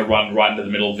 I'm just going to run right into the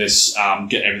middle of this,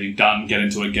 get everything done, get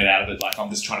into it, get out of it. Like, I'm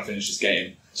just trying to finish this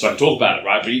game so I can talk about it,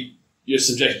 right? But you're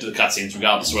subjected to the cutscenes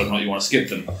regardless of whether or not you want to skip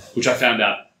them, which I found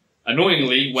out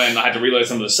annoyingly when I had to reload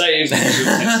some of the saves and do the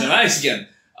cinematics again.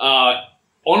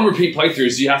 On repeat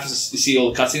playthroughs, do you have to see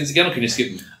all the cutscenes again or can you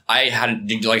skip them? I hadn't,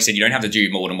 like I said, you don't have to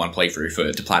do more than one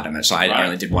playthrough to platinum it, so I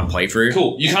only did one playthrough.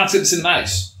 Cool. You can't skip the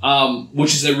cinematics,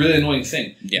 which is a really annoying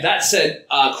thing. Yeah. That said,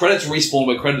 credit to Respawn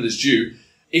where credit is due.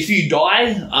 If you die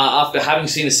after having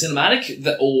seen a cinematic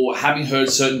or having heard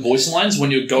certain voice lines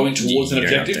when you're going towards an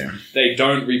objective, they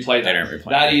don't replay that.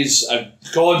 That is a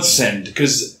godsend,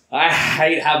 because I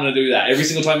hate having to do that. Every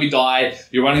single time you die,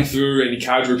 you're running through and your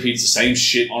character repeats the same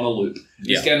shit on a loop.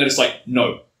 This game, they're just like,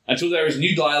 no. Until there is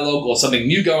new dialogue or something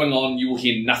new going on, you will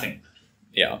hear nothing.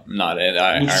 Yeah, no,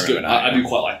 I remember that. I do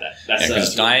quite like that.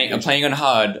 Because I'm playing on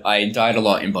hard, I died a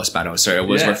lot in boss battles, so it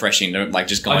was refreshing to like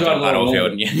just go into the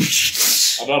battlefield.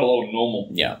 I died a lot on normal.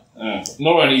 Yeah.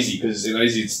 Not on easy, because in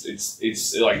easy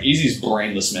it's like easy is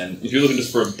brainless, man. If you're looking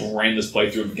just for a brainless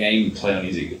playthrough of a game, play on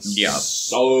easy. It's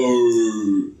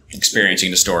so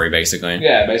experiencing the story, basically.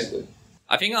 Yeah, basically.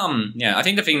 I think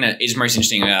the thing that is most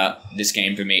interesting about this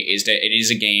game for me is that it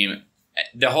is a game.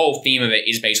 The whole theme of it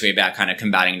is basically about kind of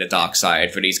combating the dark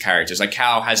side for these characters. Like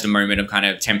Cal has the moment of kind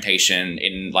of temptation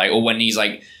in like, or when he's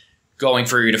like going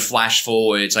through the flash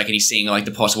forwards, like, and he's seeing like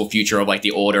the possible future of like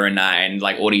the Order and that, and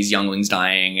like all these younglings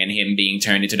dying and him being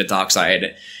turned into the dark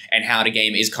side, and how the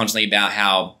game is constantly about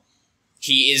how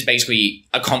he is basically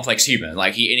a complex human.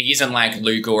 Like he isn't like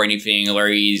Luke or anything, or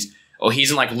he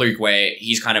isn't like Luke where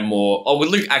he's kind of more... Oh, with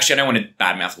Luke, actually, I don't want to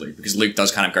badmouth Luke because Luke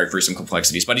does kind of go through some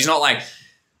complexities, but he's not like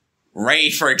Rey,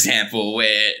 for example,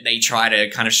 where they try to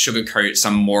kind of sugarcoat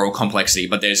some moral complexity,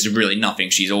 but there's really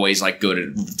nothing. She's always like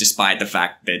good despite the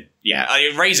fact that,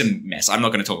 Rey's a mess. I'm not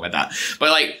going to talk about that. But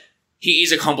like, he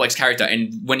is a complex character,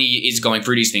 and when he is going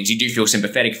through these things, you do feel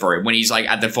sympathetic for him. When he's like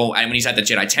at the when he's at the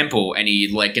Jedi Temple and he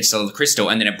like gets the crystal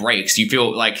and then it breaks, you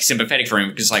feel like sympathetic for him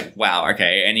because like, wow,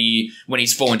 okay. And when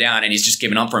he's fallen down and he's just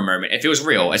given up for a moment, it feels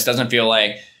real. It doesn't feel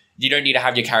like you don't need to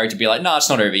have your character be like, no, it's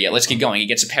not over yet. Let's keep going. He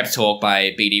gets a pep talk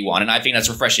by BD1, and I think that's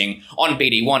refreshing. On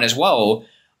BD1 as well,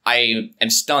 I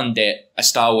am stunned that a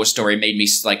Star Wars story made me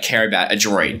like care about a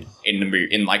droid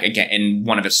in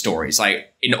one of its stories.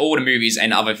 Like in all the movies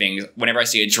and other things, whenever I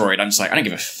see a droid, I'm just like, I don't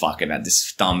give a fuck about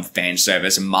this dumb fan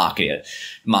service and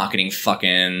marketing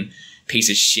fucking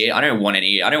piece of shit. I don't want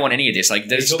any of this. Like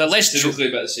there's the less specifically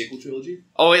about the sequel trilogy.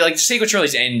 Oh, like the sequel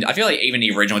trilogies, and I feel like even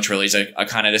the original trilogies are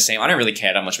kind of the same. I don't really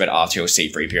care that much about R2 or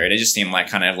C3PO. They just seem like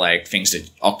kind of like things to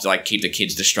like keep the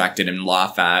kids distracted and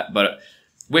laugh at. But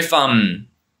with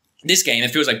this game, it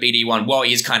feels like BD1, well,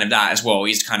 he's kind of that as well.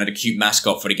 He's kind of the cute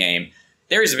mascot for the game.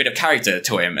 there is a bit of character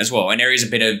to him as well, and there is a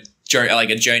bit of like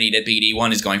a journey that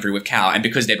BD1 is going through with Cal, and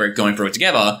because they're both going through it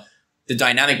together, the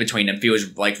dynamic between them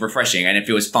feels like refreshing, and it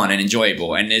feels fun and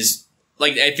enjoyable, and there's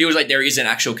like it feels like there is an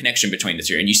actual connection between the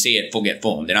two, and you see it get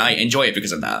formed, and I enjoy it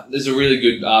because of that. There's a really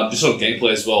good just sort of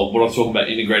gameplay as well. What I'm talking about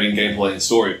integrating gameplay and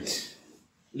story.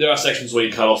 There are sections where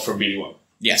you cut off from BD1.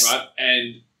 Yes, right,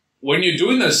 and when you're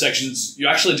doing those sections, you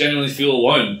actually genuinely feel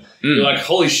alone. You're like,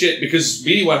 holy shit, because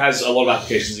BD1 has a lot of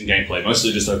applications in gameplay,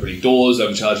 mostly just opening doors,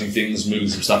 overcharging things, moving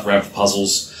some stuff around for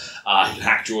puzzles. You can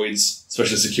hack droids,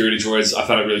 especially security droids. I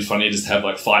found it really funny just to have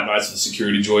like fight nights with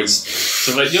security droids.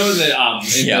 So like, you know, in the I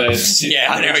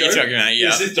know what you're talking about. Yeah,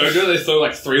 this dojo, they throw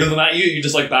like 3 of them at you. You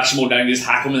just like bash them all down, you just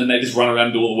hack them, and then they just run around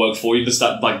and do all the work for you. Just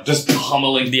start like just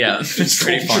pummeling. Yeah, it's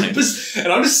pretty funny.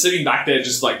 And I'm just sitting back there,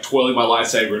 just like twirling my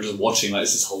lightsaber and just watching. Like,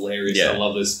 this is hilarious. Yeah. I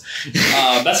love this.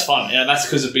 That's fun. Yeah, that's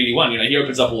because of BD1. You know, he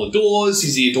opens up all the doors.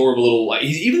 He's the adorable little like.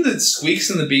 Even the squeaks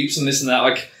and the beeps and this and that.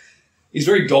 Like, he's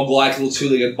very dog-like, little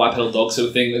two-legged bipedal dog sort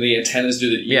of thing. And the antennas do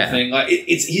the ear thing. Like,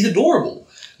 he's adorable.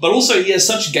 But also, he has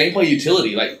such gameplay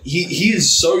utility. Like, he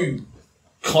is so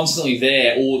constantly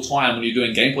there all the time when you're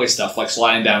doing gameplay stuff, like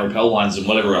sliding down rappel lines and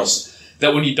whatever else,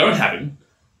 that when you don't have him,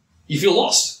 you feel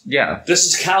lost. Yeah.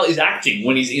 Just as Cal is acting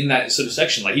when he's in that sort of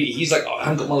section. Like, he's like, oh, I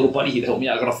haven't got my little buddy here to help me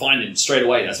out. I've got to find him straight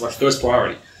away. That's my first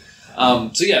priority.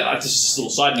 So yeah, just a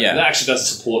little side note. Yeah. That actually does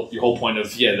support your whole point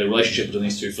of, the relationship between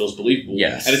these two feels believable.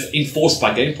 Yes. And it's enforced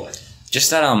by gameplay. Just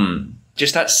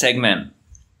that segment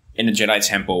in the Jedi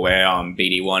Temple where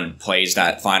BD1 plays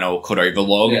that final cutover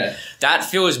log, that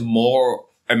feels more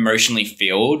emotionally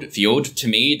fueled to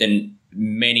me than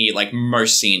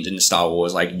most scenes in the Star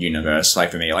Wars universe.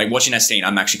 Like, for me, like watching that scene,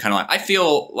 I'm actually kind of like, I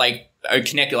feel like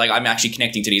connected, like I'm actually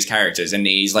connecting to these characters and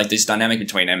these this dynamic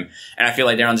between them, and I feel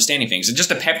like they're understanding things. And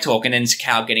just a pep talk and then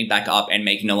Cal getting back up and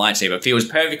making a lightsaber feels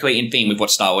perfectly in theme with what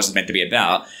Star Wars is meant to be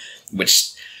about,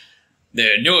 which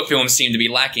the newer films seem to be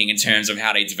lacking in terms of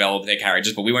how they develop their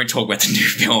characters, but we won't talk about the new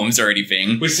films or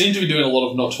anything. We seem to be doing a lot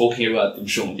of not talking about them,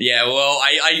 Shaun. Yeah, well,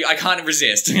 I can't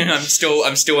resist.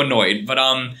 I'm still annoyed, but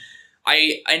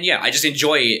I just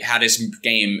enjoy how this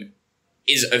game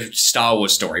is a Star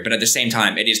Wars story, but at the same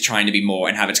time, it is trying to be more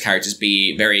and have its characters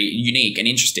be very unique and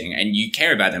interesting, and you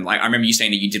care about them. Like, I remember you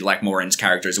saying that you did like Morin's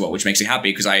character as well, which makes me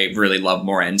happy because I really love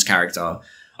Morin's character.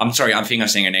 I'm sorry, I think I'm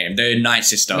saying her name. The Night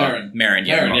Sister. Marin,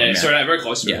 yeah. Marin. Sorry, very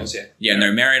close. Yeah,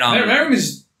 no, Marin.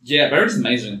 Marin's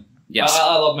amazing. Yes.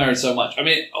 I love Marin so much. I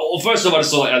mean, first of all, I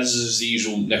just thought, like, this is just the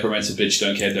usual necromancer bitch,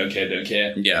 don't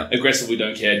care. Yeah. Aggressively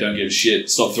don't care, don't give a shit.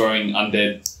 Stop throwing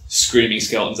undead, screaming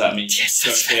skeletons at me. Yes,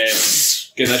 don't care.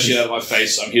 Get that shit out of my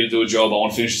face. I'm here to do a job. I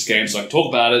want to finish this game so I can talk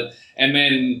about it. And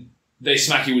then they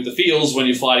smack you with the feels when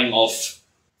you're fighting off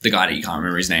the guy that you can't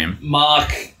remember his name. Mark.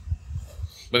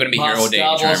 We're going to be here all day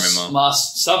to try and remember.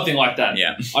 Something like that.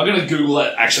 Yeah. I'm going to Google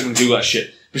that. Actually, I'm going to Google that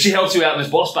shit. But she helps you out in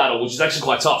this boss battle, which is actually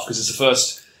quite tough because it's the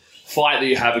first fight that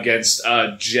you have against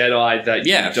a Jedi that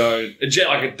you don't...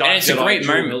 like a dark and it's Jedi. A great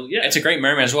moment. Yeah. It's a great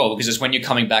moment as well because it's when you're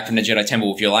coming back from the Jedi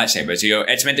Temple with your lightsaber. So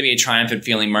it's meant to be a triumphant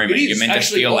feeling moment. You're meant to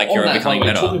feel like you're becoming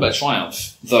better. Talking about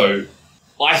triumph, though,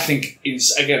 I think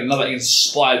it's, again, another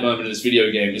inspired moment in this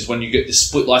video game is when you get the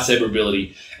split lightsaber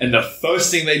ability and the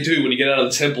first thing they do when you get out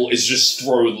of the temple is just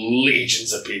throw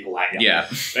legions of people at you. Yeah.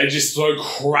 They just throw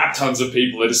crap tons of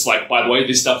people. They're just like, by the way,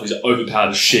 this stuff is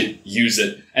overpowered as shit. Use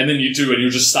it. And then you do, and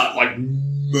you'll just start, like,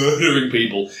 murdering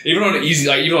people. Even on easy,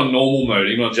 like, even on normal mode,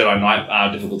 even on Jedi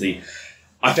Knight difficulty.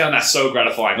 I found that so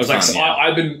gratifying. I was like,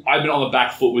 I've been on the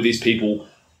back foot with these people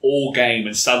all game,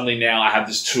 and suddenly now I have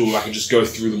this tool where I can just go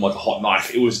through them like a hot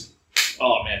knife. It was,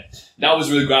 oh man, that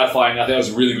was really gratifying. I think that was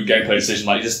a really good gameplay decision.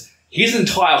 Like, just his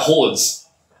entire hordes,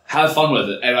 have fun with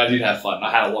it, and I did have fun. I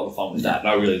had a lot of fun with that, and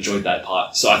I really enjoyed that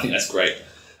part. So I think that's great.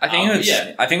 I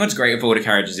think what's great with all the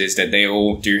characters is that they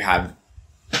all do have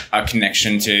a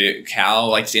connection to Cal.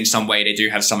 Like, in some way, they do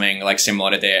have something like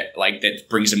similar to that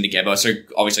brings them together. So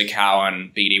obviously, Cal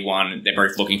and BD1, they're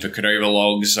both looking for Cordova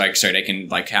logs, so they can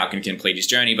Cal can complete his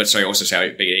journey, but so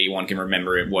BD1 can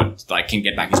remember can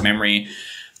get back his memory.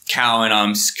 Cal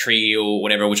and Kree or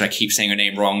whatever, which I keep saying her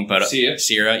name wrong, but Sia,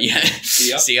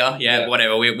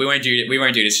 whatever. We won't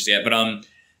do this just yet, but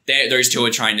those two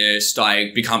are trying to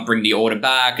bring the order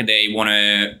back. They want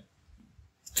to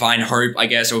find hope, I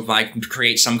guess, or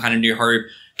create some kind of new hope.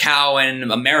 Cal and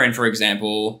Marin, for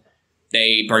example,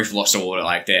 they both lost order,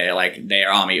 their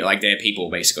army, their people,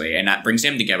 basically, and that brings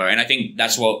them together. And I think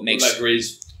that's what makes. What about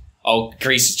Grease? oh,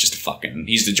 Grease is just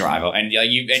he's the driver, and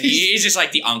he's just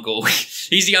like the uncle.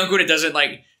 He's the uncle that doesn't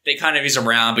like. They kind of is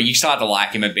around, but you start to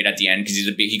like him a bit at the end because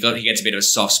he gets a bit of a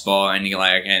soft spot,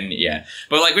 and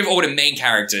But like with all the main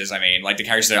characters, I mean, like the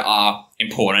characters that are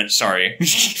important. Sorry,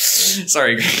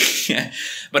 yeah.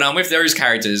 But with those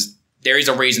characters, there is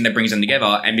a reason that brings them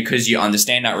together, and because you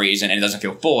understand that reason and it doesn't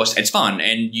feel forced, it's fun,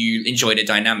 and you enjoy the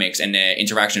dynamics and the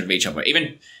interaction with each other.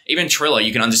 Even Triller,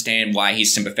 you can understand why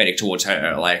he's sympathetic towards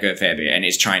her, like a fair bit, and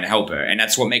is trying to help her, and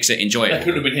that's what makes it enjoyable. That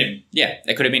could have been him. Yeah,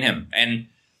 that could have been him, and.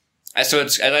 So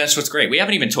that's what's great. We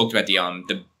haven't even talked about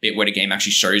the bit where the game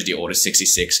actually shows the Order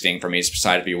 66 thing from his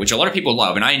side of view, which a lot of people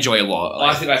love, and I enjoy a lot.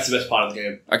 I think that's the best part of the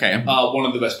game. Okay. One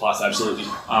of the best parts, absolutely.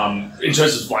 In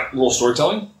terms of like raw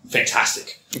storytelling,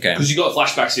 fantastic. Okay. Because you got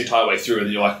flashbacks the entire way through, and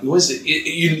you're like, what is it?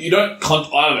 You don't.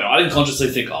 I don't know. I didn't consciously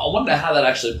think, I wonder how that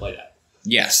actually played out.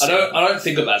 Yes. I don't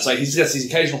think of that. It's like he's got these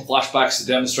occasional flashbacks to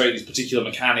demonstrate these particular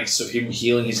mechanics of him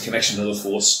healing his connection to the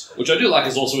Force, which I do like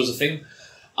as a thing.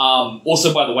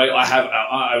 Also, by the way,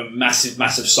 I'm a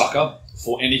massive sucker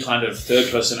for any kind of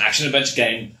third-person action-adventure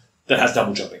game that has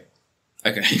double jumping.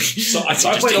 Okay. So I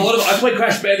played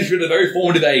Crash Bandicoot at a very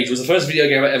formative age. It was the first video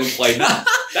game I ever played.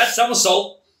 That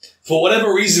somersault, for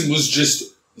whatever reason, was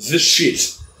just the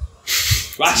shit.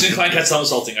 Ratchet & Clank had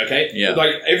somersaulting, okay? Yeah.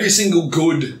 Like, every single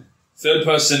good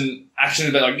third-person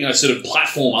action, sort of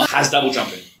platformer has double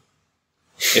jumping.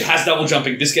 It has double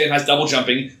jumping. This game has double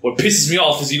jumping. What pisses me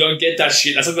off is you don't get that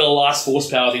shit. That's like the last force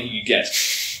power thing you get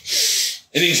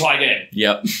in the entire game.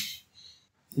 Yep.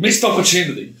 Missed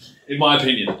opportunity, in my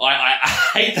opinion. I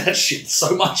hate that shit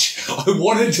so much. I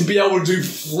wanted to be able to do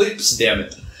flips, damn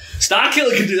it.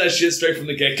 Starkiller can do that shit straight from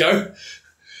the get-go.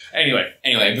 Anyway,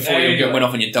 before you went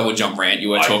off on your double jump rant, you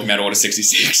were talking about Order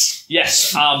 66.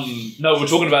 Yes. No, we're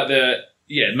talking about the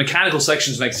mechanical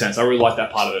sections make sense. I really like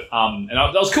that part of it. And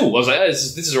that was cool. I was like, hey,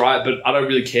 this is alright, but I don't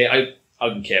really care. I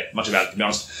didn't care much about it, to be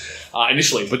honest,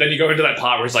 initially. But then you go into that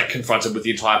part where it's like confronted with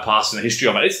the entire past and the history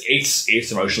of it.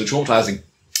 It's emotionally traumatizing.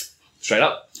 Straight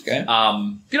up. Okay. You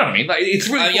know what I mean? Like, it's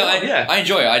really cool. I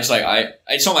enjoy it.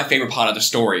 It's not my favorite part of the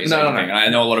story. No. And I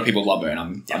know a lot of people love it, and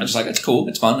I'm just like, it's cool,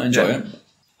 it's fun, I enjoy it.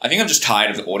 I think I'm just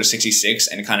tired of the Order 66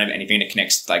 and kind of anything that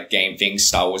connects like game things,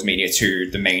 Star Wars media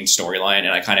to the main storyline, and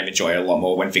I kind of enjoy it a lot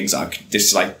more when things are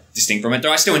distinct from it.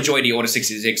 Though I still enjoy the Order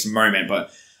 66 moment,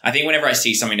 but I think whenever I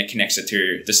see something that connects it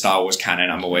to the Star Wars canon,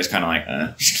 I'm always kind of like,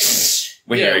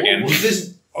 we're here again.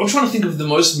 I'm trying to think of the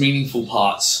most meaningful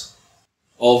parts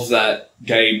of that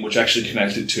game which actually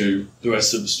connected to the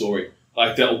rest of the story,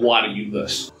 like the wider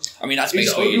universe. I mean, that's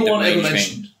basically the main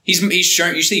thing. He's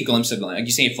shown. You see a glimpse of him. Like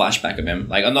you see a flashback of him.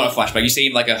 Like not a flashback. You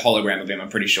see like a hologram of him. I'm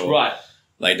pretty sure. Right.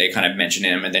 Like they kind of mention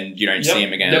him, and then you don't see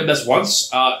him again. Yep, that's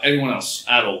once. Anyone else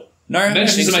at all? No.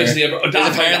 Mentions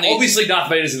obviously Darth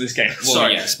Vader's in this game. Well,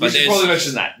 sorry, yes, but we should probably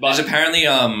mention that. But there's apparently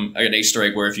an Easter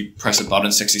egg where if you press a button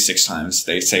 66 times,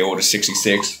 they say Order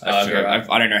 66.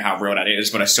 I don't know how real that is,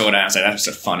 but I saw that and I was like, that's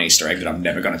a fun Easter egg that I'm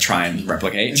never going to try and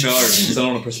replicate. No, because I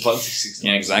don't want to press a button 66.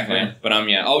 Yeah, exactly. Yeah. But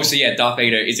obviously, Darth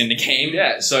Vader is in the game.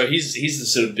 Yeah, so he's the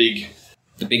sort of big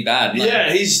bad. Like,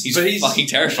 yeah, he's fucking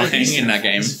terrifying in that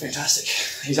game. He's fantastic.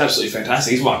 He's absolutely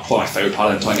fantastic. He's probably my favourite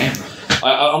part of the entire game.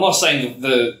 I'm not saying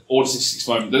the Order 66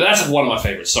 moment. That's one of my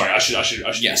favourites. Sorry, I should I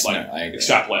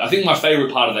extrapolate. I think my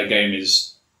favourite part of that game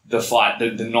is the fight,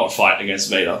 the not fight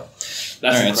against Vader.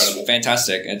 That's incredible. It's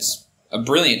fantastic. It's a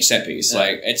brilliant set piece. Yeah.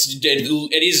 Like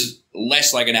it is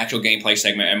less like an actual gameplay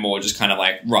segment and more just kind of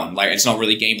like run. Like it's not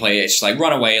really gameplay. It's just like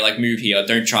run away, like move here,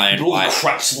 don't try and all the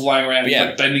crap's flying around,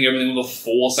 like bending everything with the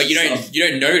Force. But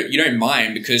you don't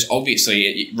mind because obviously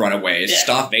you run away. It's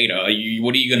Darth Vader.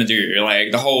 What are you gonna do?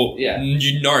 Like the whole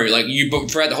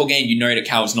but throughout the whole game you know that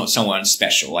Cal's not someone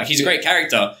special. Like he's a great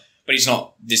character, but he's not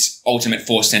this ultimate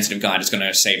Force-sensitive guy that's going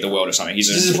to save the world or something. This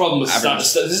is the problem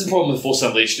with Force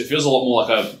Unleashed. It feels a lot more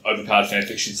like a overpowered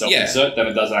fanfiction self-insert than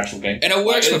it does an actual game. And it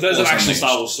works for Force Unleashed. There's an actual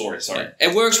Star Wars story, sorry. Yeah.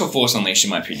 It works for Force Unleashed,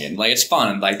 in my opinion. Like, it's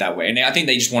fun, like, that way. And I think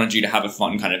they just wanted you to have a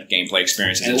fun kind of gameplay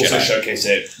experience. And also showcase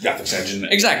their graphics engine.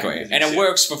 Exactly. And it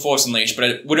works for Force Unleashed, but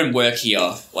it wouldn't work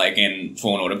here, like, in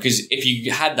Fallen Order. Because if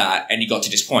you had that and you got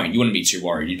to this point, you wouldn't be too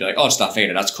worried. You'd be like, oh, it's Darth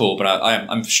Vader, that's cool, but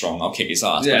I'm strong, I'll kick his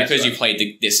ass. Yeah, but because you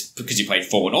played because you played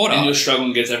Fallen Order... And you're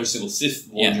struggling against every single Sith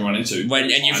Lord you run into.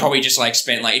 And you probably just like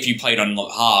spent like if you played on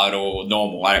hard or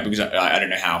normal, I don't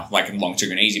know how like long, took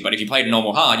and easy, but if you played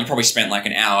normal hard, you probably spent like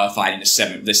an hour fighting the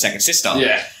second sister.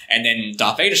 Yeah. And then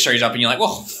Darth Vader shows up and you're like,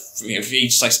 well, if he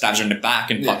just like stabs her in the back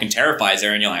and fucking terrifies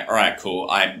her, and you're like, all right, cool,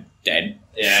 I'm dead.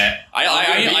 Yeah.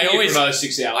 I always another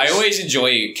 6 hours. I always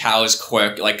enjoy Cal's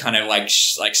quirk, like kind of like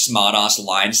smart ass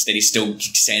lines that he still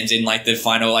sends in like the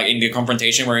final like in the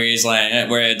confrontation where he's like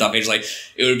where Darth Vader's like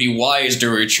it would be wise to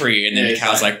retreat, and then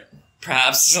Cal's like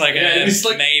perhaps like, it's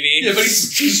like maybe but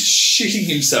he's shitting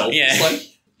himself. Yeah, it's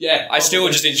like I still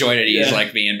just enjoyed it. He's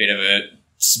like being a bit of a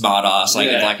smart ass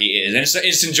like he is, and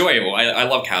it's enjoyable. I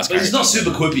love Cal's character. But he's not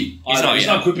super quippy. He's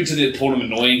not quippy to the point of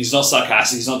annoying. He's not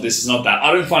sarcastic. He's not this. He's not that.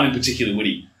 I don't find him particularly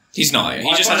witty. He's not. He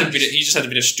just has a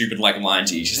bit of stupid like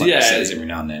lines he just like says every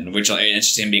now and then, which it's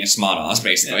just him being a smart ass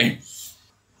basically.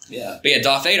 Yeah. But yeah,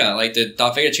 Darth Vader, like the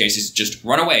Darth Vader chase is just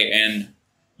run away, and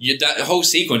that whole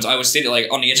sequence, I was sitting like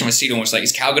on the edge of my seat, almost like,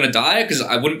 is Cal gonna die? Because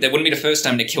that wouldn't be the first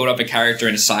time they killed off a character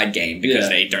in a side game because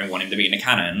they don't want him to be in the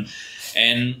canon.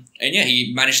 And yeah,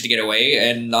 he managed to get away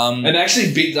and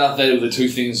actually beat Darth Vader with the two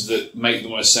things that make the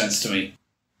most sense to me: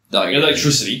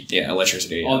 electricity,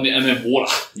 electricity, and then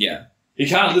water. Yeah, he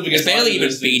can't live against. It's barely even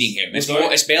beating him. It's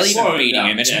barely even beating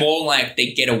him. It's more like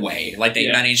they get away, like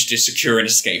they manage to secure an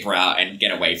escape route and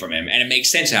get away from him, and it makes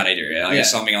sense how they do it. Like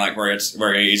it's something like where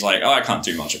he's like, oh, I can't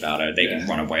do much about it. They can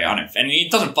run away on it, and he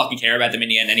doesn't fucking care about them in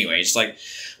the end anyway. It's like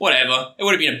whatever. It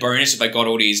would have been a bonus if I got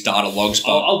all these data logs.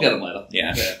 But I'll get them later.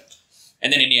 Yeah.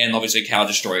 And then in the end, obviously, Cal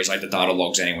destroys like the data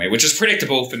logs anyway, which is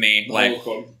predictable for me. The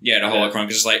holocron,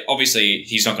 because it's like obviously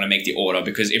he's not going to make the order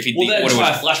because if he the order was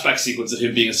a flashback sequence of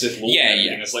him being a Sith Lord.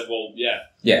 It's like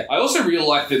I also really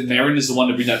like that Merrin is the one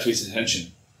to bring that to his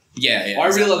attention. I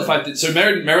really love the fact that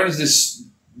Merrin is this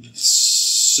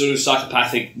sort of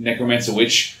psychopathic necromancer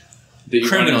witch that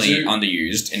criminally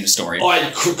underused in the story.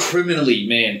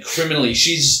 Criminally,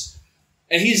 she's.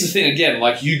 And here's the thing again,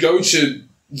 like you go to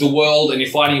the world and you're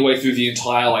fighting your way through the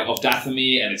entire like of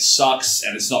Dathomir and it sucks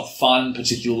and it's not fun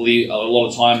particularly a lot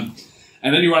of time,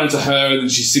 and then you run into her and then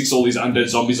she sticks all these undead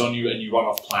zombies on you and you run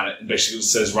off planet and basically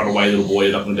says, run away little boy,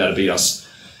 you're not going to be able to beat us.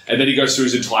 And then he goes through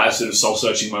his entire sort of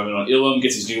soul-searching moment on Ilum,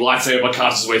 gets his new lightsaber,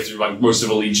 casts his way through like most of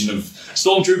a legion of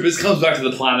stormtroopers, comes back to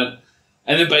the planet,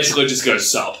 and then basically just goes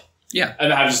sup.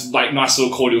 And they have this like nice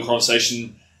little cordial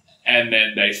conversation. And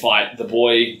then they fight the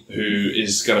boy who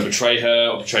is going to betray her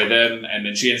or betray them, and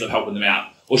then she ends up helping them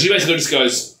out. Well, she basically just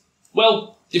goes,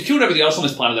 well, you've killed everything else on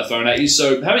this planet they're throwing at you,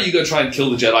 so how about you go try and kill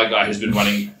the Jedi guy who's been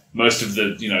running most of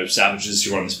the, savages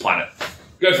who are on this planet.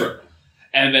 Go for it.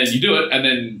 And then you do it, and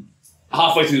then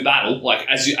halfway through the battle, like,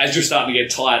 as you're starting to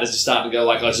get tired, as you're starting to go,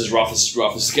 like, oh, this is rough, this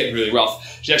is getting really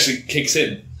rough, she actually kicks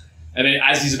in. And then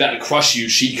as he's about to crush you,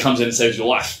 she comes in and saves your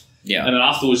life. Yeah. And then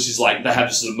afterwards, she's like, they have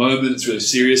this sort of moment, it's really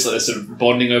serious, like they're sort of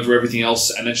bonding over everything else,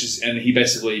 and then he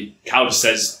basically, Cal just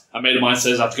says, a mate of mine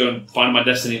says I have to go and find my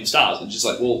destiny in the stars, and she's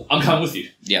like, well, I'm coming with you.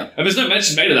 Yeah. And there's no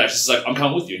mention made of that, she's like, I'm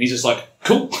coming with you, and he's just like,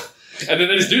 cool. And then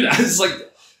they just do that. It's like...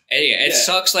 It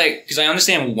sucks, like, because I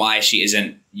understand why she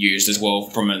isn't used as well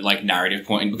from a, like, narrative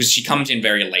point, because she comes in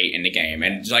very late in the game,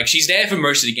 and, like, she's there for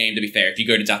most of the game, to be fair. If you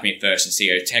go to Dathomir first and see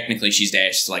her, technically she's there,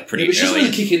 like, pretty early. But she doesn't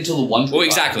really kick into the one jump. Well,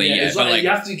 exactly, It's like, you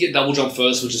have to get double jump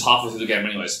first, which is halfway through the game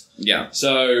anyways. Yeah.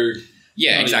 So...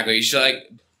 Yeah, exactly. She's like...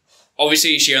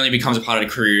 Obviously, she only becomes a part of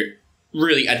the crew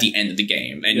really at the end of the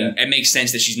game, and it makes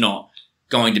sense that she's not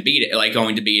going to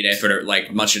be there for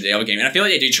like much of the other game, and I feel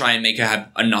like they do try and make her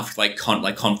have enough like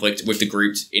conflict with the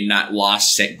group in that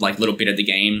last little bit of the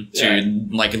game to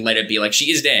like let it be like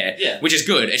she is there, which is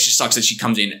good. It just sucks that she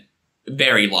comes in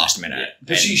very last minute.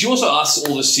 But she also asks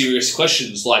all the serious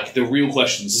questions, like the real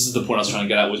questions. This is the point I was trying to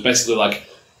get at, was basically like,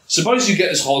 suppose you get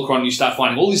this holocron and you start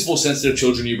finding all these Force sensitive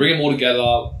children, you bring them all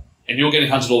together, and you're getting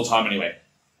hunted all the time anyway.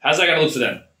 How's that going to look for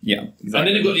them? Yeah, exactly. And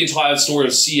then you've got the entire story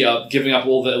of Seer giving up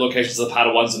all the locations of the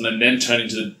Padawans and then them turning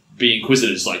to be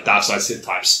Inquisitors, like Dark Side Sith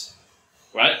types.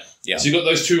 Right? Yeah. So you've got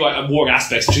those two like warring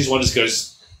aspects, and she's one just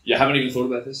goes, I haven't even thought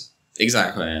about this.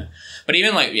 Exactly, yeah. But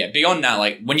even like, beyond that,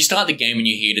 like when you start the game and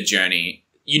you hear the journey,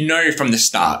 you know from the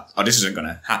start, oh, this isn't going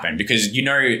to happen, because you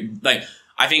know, like,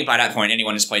 I think by that point,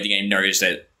 anyone who's played the game knows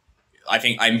that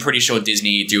I'm pretty sure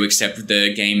Disney do accept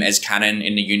the game as canon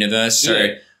in the universe,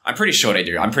 so... I'm pretty sure they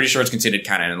do. I'm pretty sure it's considered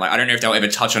canon. Like, I don't know if they'll ever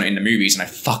touch on it in the movies, and I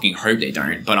fucking hope they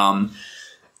don't. But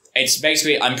it's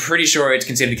basically, I'm pretty sure it's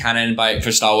considered canon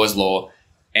for Star Wars lore.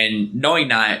 And knowing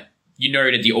that, you know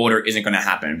that the order isn't going to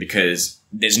happen, because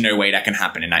there's no way that can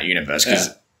happen in that universe, because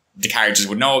the characters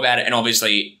would know about it. And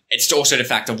obviously, it's also the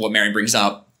fact of what Mary brings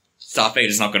up. Darth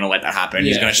Vader's not going to let that happen.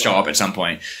 He's going to show up at some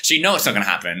point. So you know it's not going to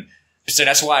happen. So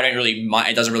that's why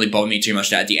it doesn't really bother me too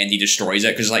much that at the end he destroys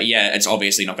it, because like, it's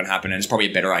obviously not going to happen, and it's probably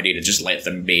a better idea to just let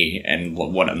them be and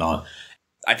whatnot.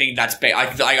 I think that's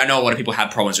I know a lot of people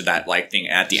have problems with that like thing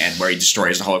at the end where he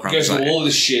destroys the holocron. He goes through all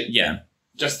this shit,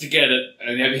 just to get it,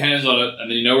 and you have your hands on it,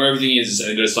 and then you know where everything is, and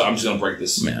you go, I'm just going to break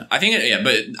this. Yeah, I think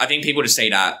but I think people to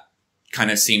say that kind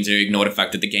of seem to ignore the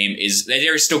fact that the game is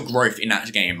there is still growth in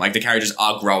that game. Like the characters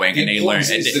are growing and they learn.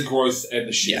 It's the growth and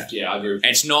the shift. Yeah, I agree.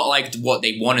 It's not like what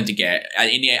they wanted to get. By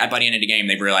the end of the game,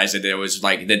 they realized that there was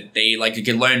like that they like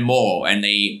could learn more, and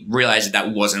they realized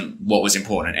that wasn't what was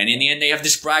important. And in the end, they have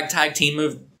this ragtag team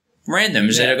of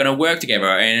randoms that are going to work together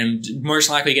and most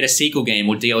likely get a sequel game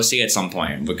or DLC at some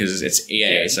point because it's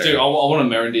EA. So. Dude, I want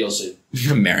a Merrin DLC.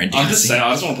 Merrin DLC. I'm just saying,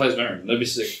 I just want to play as Merrin. That'd be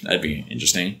sick. That'd be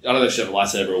interesting. I don't know if she have a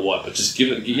lightsaber or what, but just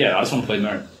give it. Yeah, I just want to play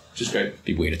Merrin. Which is great. It'd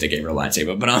be weird if they gave her a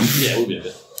lightsaber, but yeah, it would be a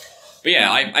bit. But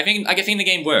yeah, I think the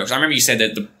game works. I remember you said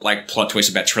that the like plot twist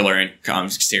about Triller and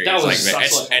series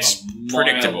it's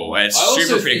predictable. It's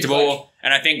super predictable,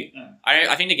 and I think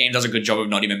the game does a good job of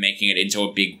not even making it into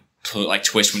a big like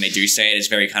twist when they do say it. It's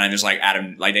very kind of just like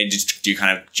Adam, like they just do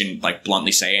kind of like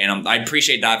bluntly say it, and I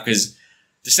appreciate that because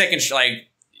the second like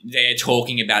they're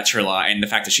talking about Trilla and the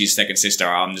fact that she's second sister,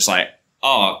 I'm just like,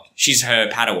 oh, she's her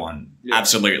Padawan. Yeah.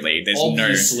 Absolutely.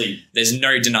 There's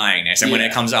no denying this. And when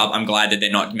it comes up, I'm glad that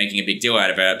they're not making a big deal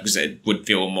out of it because it would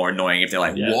feel more annoying if they're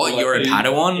like, what? You're a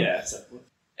Padawan? Yeah, exactly.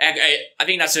 I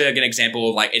think that's a good example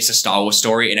of like it's a Star Wars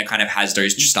story and it kind of has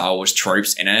those Star Wars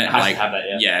tropes in it. It has to have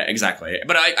that, yeah, exactly.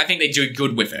 But I think they do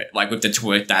good with it, like with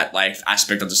that like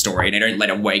aspect of the story, and they don't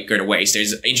let it go to waste.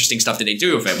 There's interesting stuff that they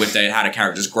do with it, with how the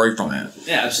characters grow from it.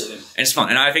 Yeah, absolutely. And it's fun,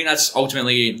 and I think that's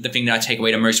ultimately the thing that I take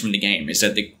away the most from the game is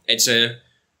that it's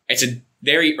a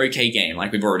very okay game,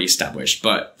 like we've already established.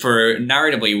 But for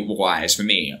narratively wise, for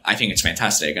me, I think it's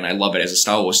fantastic, and I love it as a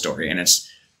Star Wars story, and it's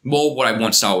more what I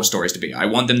want Star Wars stories to be. I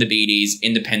want them to be these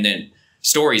independent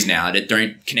stories now that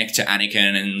don't connect to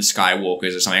Anakin and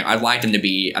Skywalkers or something. I'd like them to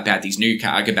be about these new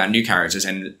characters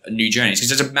and new journeys.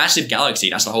 Because there's a massive galaxy.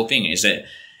 That's the whole thing, is that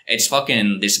it's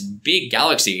fucking this big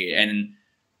galaxy and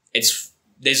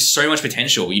there's so much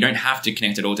potential. You don't have to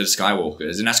connect it all to the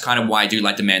Skywalkers. And that's kind of why I do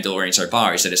like The Mandalorian so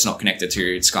far, is that it's not connected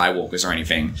to Skywalkers or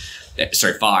anything.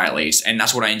 So far, at least. And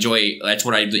that's what I enjoy. That's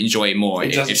what I enjoy more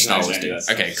if Star Wars do.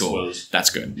 Okay, cool. Spoilers. That's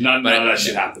good. None of that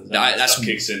shit happens. That's what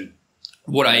kicks in.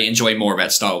 What I enjoy more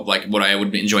about what I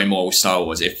would enjoy more with Star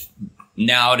Wars, if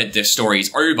now that the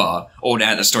story's over, or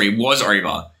now that the story was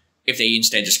over, if they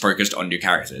instead just focused on new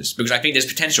characters. Because I think there's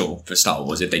potential for Star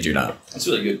Wars if they do that. That's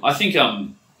really good. I think,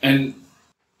 and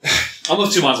I'm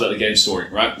of two minds about the game story,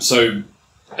 right? So,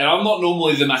 and I'm not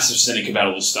normally the massive cynic about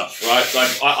all this stuff, right?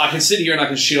 Like, I can sit here and I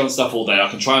can shit on stuff all day. I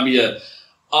can try and be a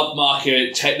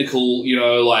upmarket, technical,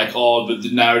 like, but the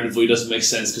narratively doesn't make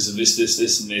sense because of this,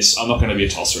 and this. I'm not going to be a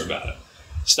tosser about it.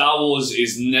 Star Wars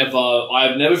is I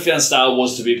have never found Star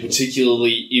Wars to be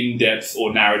particularly in-depth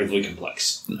or narratively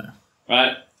complex. No.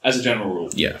 Right? As a general rule.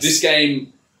 Yes. This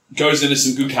game goes into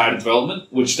some good character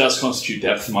development, which does constitute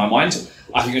depth in my mind.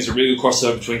 I think there's a really good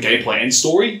crossover between gameplay and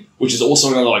story, which is also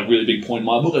another like really big point in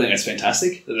my book. I think that's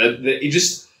fantastic.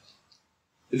 The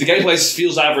gameplay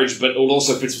feels average, but it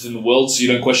also fits within the world, so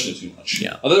you don't question it too much.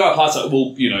 Yeah. Although there are parts that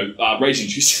will, rage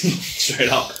inducing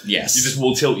straight up. Yes. You just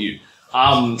will tilt you.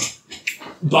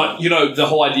 But, the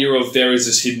whole idea of there is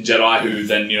this hidden Jedi who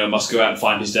then, must go out and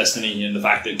find his destiny, and the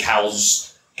fact that Cal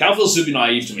feels super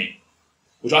naive to me,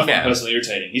 which I find personally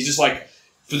irritating. He's just like,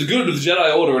 for the good of the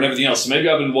Jedi Order and everything else. So maybe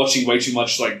I've been watching way too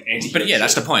much like anti-hero. But yeah,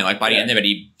 that's the point. Like by the end of it,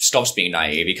 he stops being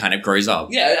naive. He kind of grows up.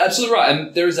 Yeah, absolutely right.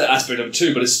 And there is that aspect of it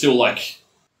too. But it's still like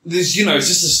this. It's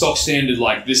just a stock standard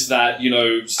like this, that.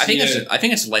 I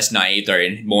think it's less naive though,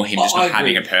 and more him just not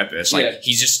having a purpose. Like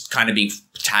he's just kind of being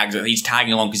tagged. He's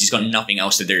tagging along because he's got nothing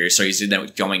else to do. So he's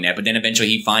going there. But then eventually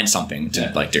he finds something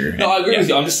to do. No, I agree with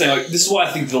you. I'm just saying like this is why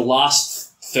I think the last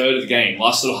third of the game,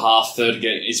 last sort of half third of the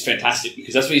game is fantastic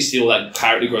because that's where you see all that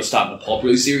character growth starting to pop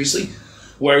really seriously.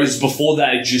 Whereas before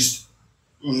that, it just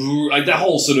like that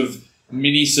whole sort of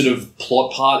mini sort of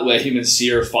plot part where him and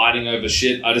Seer are fighting over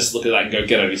shit. I just look at that and go,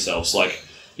 get over yourselves. Like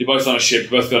you're both on a ship, you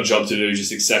both got a job to do,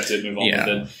 just accept it, move on with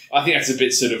it. I think that's a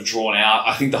bit sort of drawn out.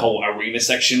 I think the whole arena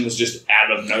section was just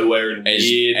out of nowhere and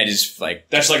weird. It is like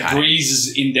that's like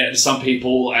breezes in debt to some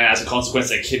people, and as a consequence,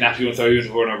 they kidnap you and throw you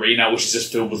into an arena which is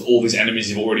just filled with all these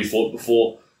enemies you've already fought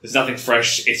before. There's nothing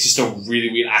fresh. It's just a really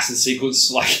weird acid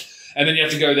sequence. Like, and then you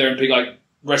have to go there and pick like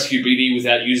rescue BD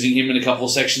without using him in a couple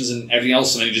of sections and everything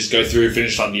else, and then you just go through,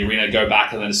 finish on the arena, go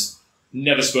back, and then it's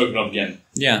never spoken of again.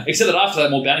 Yeah. Except that after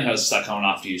that, more bounty hunters start coming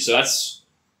after you. So that's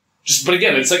just. But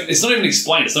again, it's like it's not even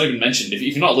explained. It's not even mentioned. If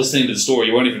you're not listening to the story,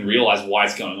 you won't even realize why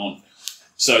it's going on.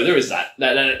 So there is that.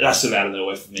 That's sort of out of the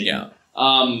way for me. Yeah.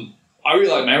 I really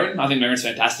like Merrin. I think Merrin's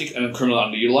fantastic and criminally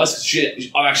underutilized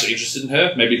because I'm actually interested in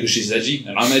her. Maybe because she's edgy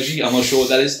and I'm edgy. I'm not sure what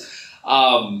that is.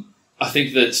 I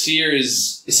think that Seer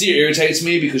irritates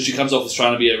me because she comes off as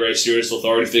trying to be a very serious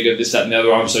authority figure, this, that, and the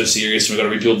other. I'm so serious, and we've got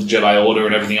to rebuild the Jedi Order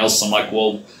and everything else. I'm like,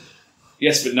 well,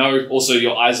 Yes, but no. Also,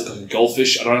 your eyes look like a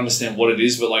goldfish. I don't understand what it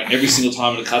is, but like every single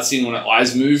time in a cutscene when her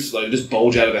eyes move, like they just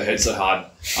bulge out of her head so hard.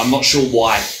 I'm not sure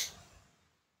why.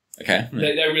 Okay.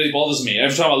 That really bothers me.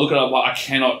 Every time I look at it, I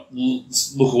cannot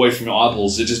look away from your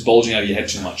eyeballs. They're just bulging out of your head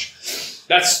too much.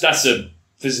 That's a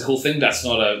physical thing. That's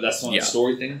not a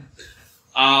story thing.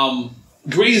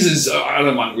 Grease is... I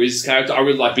don't mind Grease's character. I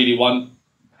really like BD1.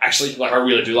 Actually, like I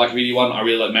really do like BD1. I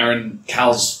really like Marin.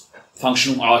 Cal's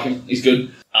functional. I like him. He's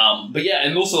good. But yeah,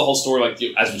 and also the whole story, like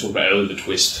as we talked about earlier, the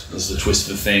twist. This is the twist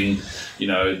of the thing. You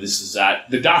know, this is that.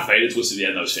 The Darth Vader twist at the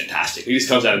end, though, was fantastic. He just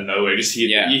comes out of nowhere. You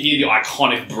hear the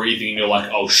iconic breathing, and you're like,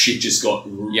 oh shit, just got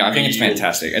real. Yeah, I think it's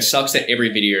fantastic. It sucks that every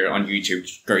video on YouTube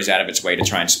goes out of its way to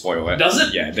try and spoil it. Does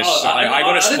it? Yeah. I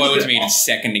got it spoiled to me in a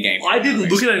second the game. I didn't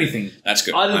look at anything. That's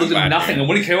good. I didn't look at nothing. And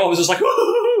when it came out, I was just like,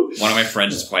 one of my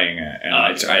friends is playing it, and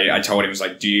I told him, I was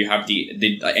like, do you have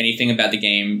the anything about the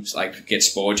game like get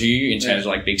spoiled to you in terms of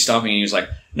like big stuff? And he was like,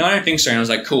 no, I don't think so. And I was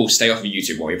like, cool, stay off of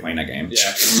YouTube while you're playing that game.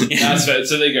 Yeah, that's fair.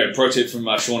 So there you go. Pro tip from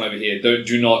Shaun over here: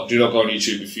 do not go on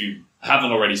YouTube if you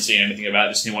haven't already seen anything about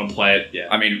this and you want to play it. Yeah,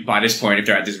 I mean, by this point, if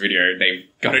they're at this video, they've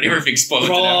got everything spoiled.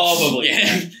 Probably. To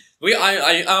them. Yeah.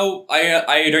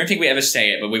 I don't think we ever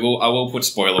say it, but I will put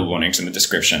spoiler warnings in the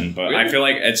description. But really? I feel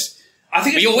like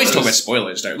we always talk about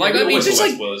spoilers, though. Like, I mean, it's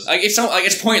like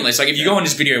it's pointless. Like, if you go on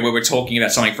this video where we're talking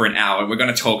about something for an hour, we're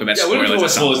going to talk about spoilers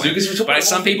at some point. But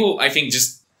some people, I think,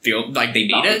 just feel like they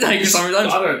need it. Like, sometimes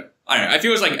I don't know. I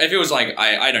feel like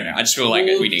I don't know. I just feel like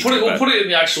we need We'll put it in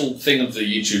the actual thing of the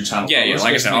YouTube channel. Yeah.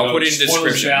 Like I said, I'll put it in the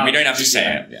description. We don't have to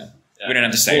say it. Yeah. We don't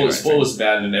have to say it. Spoilers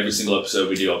bad in every single episode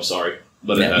we do. I'm sorry,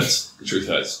 but it hurts. The truth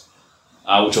hurts.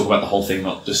 We'll talk about the whole thing,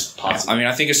 not just parts. I mean,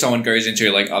 I think if someone goes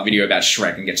into like a video about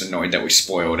Shrek and gets annoyed that we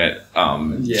spoiled it,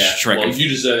 Shrek. Well, you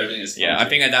deserve everything. I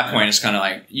think at that point it's kind of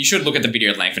like you should look at the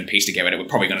video length and piece together. We're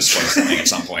probably going to spoil something at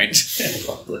some point.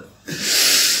 Probably.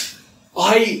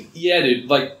 Dude.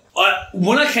 Like,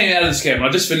 when I came out of this game, and I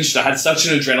just finished it, I had such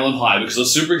an adrenaline high because I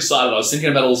was super excited. I was thinking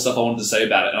about all the stuff I wanted to say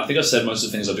about it, and I think I've said most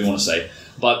of the things I do want to say.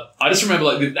 But I just remember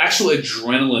like the actual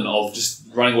adrenaline of just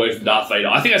running away from Darth Vader.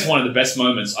 I think that's one of the best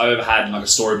moments I've ever had in like a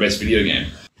story-based video game.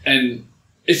 And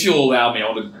if you'll allow me, I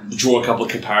want to draw a couple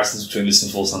of comparisons between this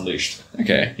and Force Unleashed.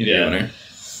 Okay. Yeah.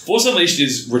 Force Unleashed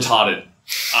is retarded.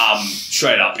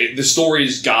 Straight up. The story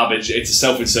is garbage. It's a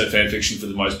self-insert fanfiction for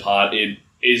the most part. It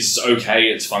is okay.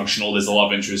 It's functional. There's a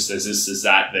love interest. There's this, there's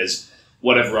that. There's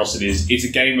whatever else it is. It's a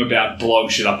game about blowing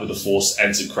shit up with the Force, and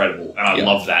it's incredible. And I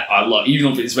love that.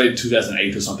 Even if it's made in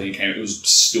 2008 or something, it was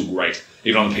still great.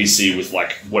 Even on the PC with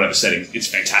like whatever settings, it's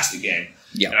a fantastic game.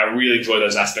 Yeah. And I really enjoy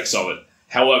those aspects of it.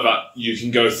 However, you can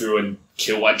go through and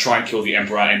try and kill the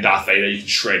Emperor and Darth Vader. You can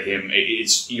shred him.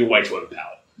 You're way too overpowered.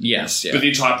 Yes, yeah. But the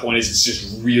entire point is it's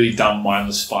just really dumb,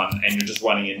 mindless fun, and you're just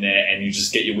running in there and you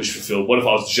just get your wish fulfilled. What if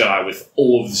I was a Jedi with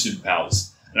all of the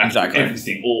superpowers and I could do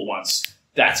everything all at once?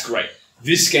 That's great.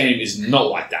 This game is not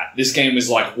like that. This game is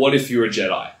like, what if you're a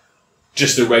Jedi?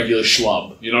 Just a regular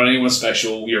schlub. You're not anyone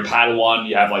special. You're a Padawan.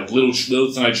 You have like little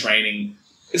to no training.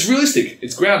 It's realistic.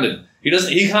 It's grounded.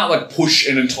 He can't like push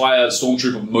an entire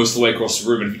stormtrooper most of the way across the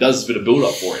room, and if he does, there's a bit of build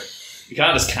up for it. You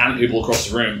can't just cannon people across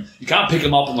the room. You can't pick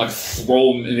them up and like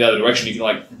throw them in the other direction. You can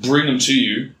like bring them to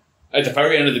you at the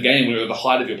very end of the game when you're at the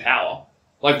height of your power.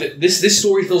 Like this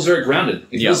story feels very grounded.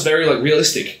 It feels very like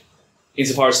realistic,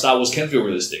 insofar as Star Wars can feel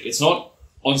realistic. It's not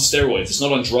on steroids. It's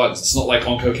not on drugs. It's not like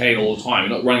on cocaine all the time.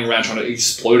 You're not running around trying to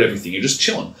explode everything. You're just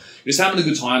chilling. You're just having a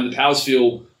good time. The powers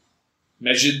feel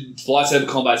measured. Lightsaber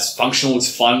combat's functional.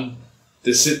 It's fun.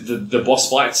 The boss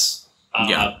fights.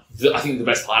 I think the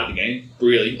best part of the game,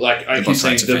 really. Like, I keep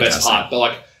saying the best part, but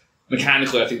like,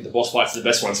 mechanically, I think the boss fights are the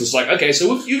best one. So it's like, okay,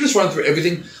 so if you just run through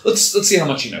everything, let's see how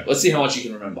much you know. Let's see how much you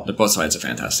can remember. The boss fights are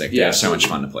fantastic. Yeah, so much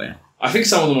fun to play. I think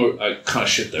some of them are kind of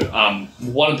shit, though.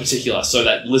 One in particular, so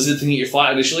that lizard thing that you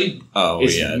fight initially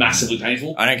is massively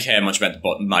painful. I don't care much about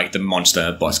the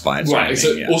monster boss fights. Right,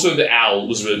 also the owl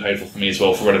was really painful for me as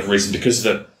well, for whatever reason, because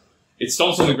it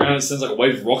stomps on the ground and sends like a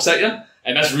wave of rocks at you.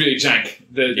 And that's really jank.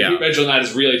 The hit range on that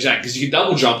is really jank because you can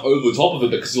double jump over the top of it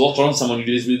because you locked on someone, you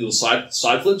do these really little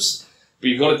side flips, but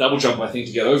you've got to double jump, I think,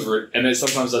 to get over it. And then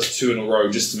sometimes that's two in a row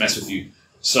just to mess with you.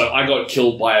 So I got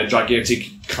killed by a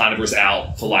gigantic carnivorous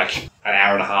owl for like an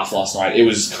hour and a half last night. It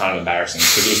was kind of embarrassing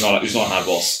because it was not a hard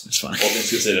boss. It's fun. All things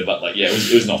considered, but like it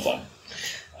was not fun.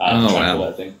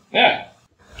 That thing. Yeah.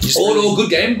 All in all, good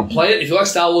game. Play it. If you like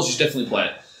Star Wars, you should definitely play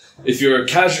it. If you're a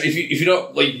casual, if you're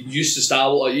not like used to Star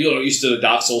Wars, like you're not used to the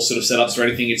Dark Souls sort of setups or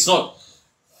anything, it's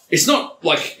It's not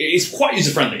like it's quite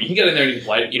user friendly. You can get in there and you can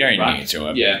play it. You don't need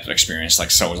to experience like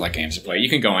Souls-like games to play. You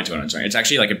can go into it on its own. It's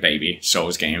actually like a baby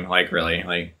Souls game. Like really,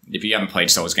 like if you haven't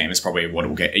played Souls game, it's probably what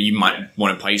will get. You might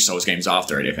want to play Souls games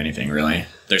after it, if anything. Really,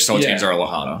 their Souls games are a lot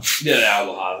harder. Yeah, they are a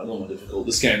lot harder. A lot more difficult.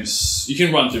 This game's you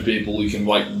can run through people. You can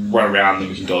like run around them.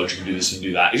 You can dodge. You can do this. You can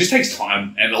do that. It just takes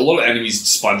time, and a lot of enemies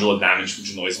sponge a lot of damage,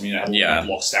 which annoys me. You know, have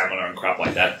block stamina and crap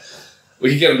like that.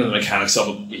 We could get into the mechanics of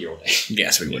it. We'd be here all day.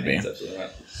 Yes, we would be. That's absolutely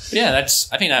right. Yeah,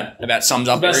 I think that about sums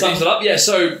up everything. Sums it up, yeah.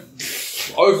 So,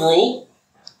 overall,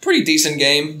 pretty decent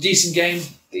game. Decent.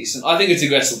 I think it's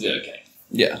aggressively okay.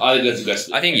 Yeah. I think that's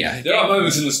aggressively okay. There are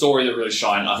moments in the story that really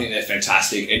shine. I think they're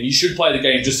fantastic. And you should play the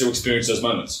game just to experience those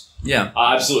moments. Yeah.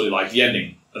 Absolutely. Like, the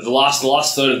ending. The last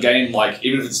third of the game, like,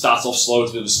 even if it starts off slow,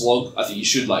 it's a bit of a slog, I think you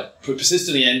should, like, persist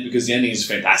to the end because the ending is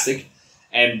fantastic.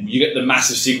 And you get the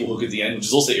massive sequel hook at the end, which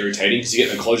is also irritating because you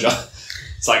get no closure.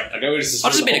 It's like, okay, we're just...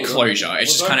 Not just a bit of closure.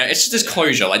 It's just kind of... It's just this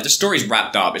closure. Like, the story's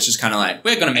wrapped up. It's just kind of like,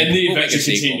 we're going to make... And the adventure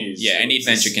continues. Yeah, and the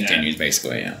adventure continues,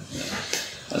 basically, yeah.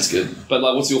 That's good. But,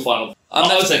 like, what's your final...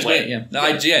 I would say play it. Yeah. No,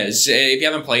 if you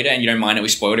haven't played it and you don't mind that we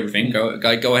spoiled everything, go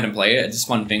ahead and play it. There's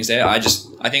fun things there. I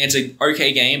think it's an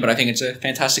okay game, but I think it's a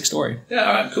fantastic story. Yeah,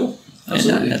 alright, cool.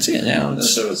 Absolutely. That's it. Now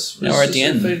we're at the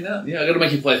end. Yeah, I got to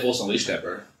make you play Force Unleashed there,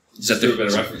 bro. Is that a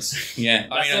better reference? Yeah.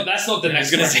 That's not the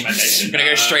next recommendation. Going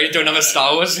to go straight into another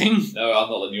Star Wars thing? No, I'm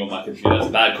not letting you on my computer. That's a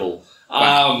bad call.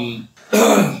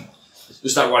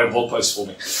 Just start writing blog posts for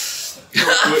me.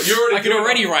 I can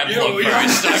already write blog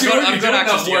posts. I've got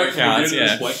access to your accounts,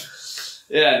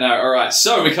 yeah, no, alright.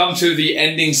 So, we come to the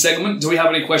ending segment. Do we have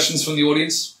any questions from the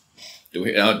audience? Do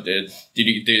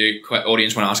the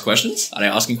audience want to ask questions? Are they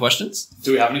asking questions?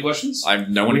 Do we have any questions? I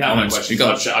don't want to have no questions.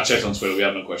 I checked on Twitter. We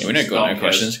have no questions. We don't got no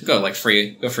questions. We got like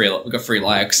free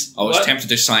likes. I was tempted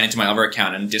to sign into my other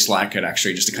account and dislike it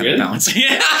actually just to kind of balance.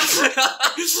 Yeah.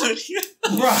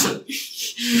 Right.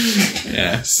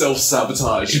 Yeah.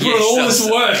 Self-sabotage. You put in all this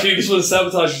work and you just want to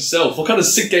sabotage yourself. What kind of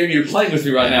sick game are you playing with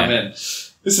me right now, man?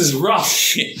 This is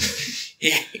rough.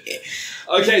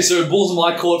 Okay, so balls in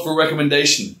my court for a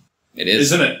recommendation. It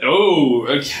is. Isn't it? Oh,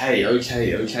 okay. I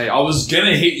was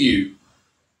gonna hit you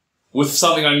with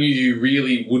something I knew you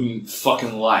really wouldn't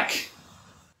fucking like.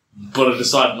 But I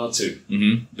decided not to.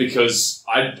 Mm-hmm. Because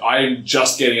I'm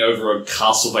just getting over a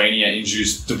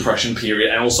Castlevania-induced depression period,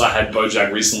 and also I had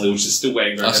BoJack recently, which is still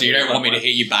weighing very so you don't want me to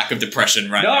hit you back of depression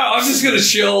right now? No, I'm just gonna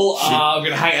chill. I'm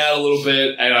gonna hang out a little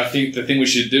bit, and I think the thing we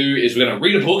should do is we're gonna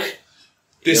read a book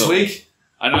this week.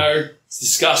 I know... It's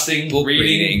disgusting. Book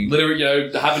reading.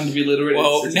 Literate, having to be literate.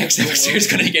 Well, next episode is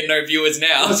going to get no viewers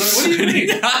now. Oh, sorry, what do you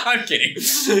mean? I'm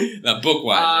kidding. No,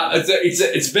 book-wise.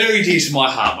 It's very deep to my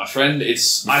heart, my friend.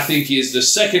 I think is the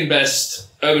second best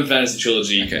urban fantasy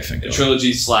trilogy. Okay, thank God.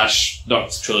 Trilogy / not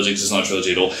trilogy, because it's not a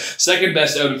trilogy at all. Second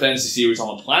best urban fantasy series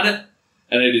on the planet,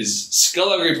 and it is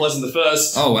Skullduggery Pleasant the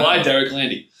First by Derek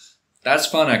Landy. That's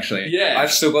fun, actually. Yeah.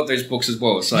 I've still got those books as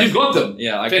well. So You've got them?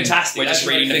 Yeah. Fantastic. We're just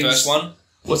reading the first one.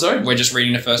 What, sorry? We're just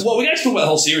reading the first one. Well, we can actually talk about the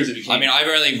whole series if you can. I mean, I've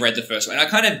only read the first one.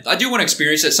 I do want to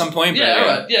experience it at some point. Yeah,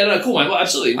 alright. Yeah, no, cool, man. Well,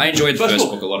 absolutely. I enjoyed the first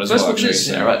book a lot as well, actually.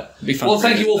 Yeah, alright. It'd be fun. Well,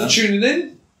 thank you all for tuning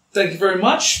in. Thank you very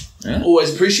much. Yeah.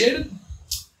 Always appreciated.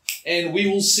 And we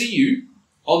will see you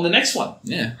on the next one.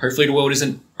 Yeah. Hopefully the world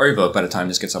isn't over by the time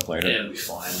this gets uploaded. Yeah, it'll be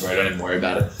fine, bro. Don't even worry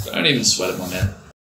about it. Don't even sweat it, my man.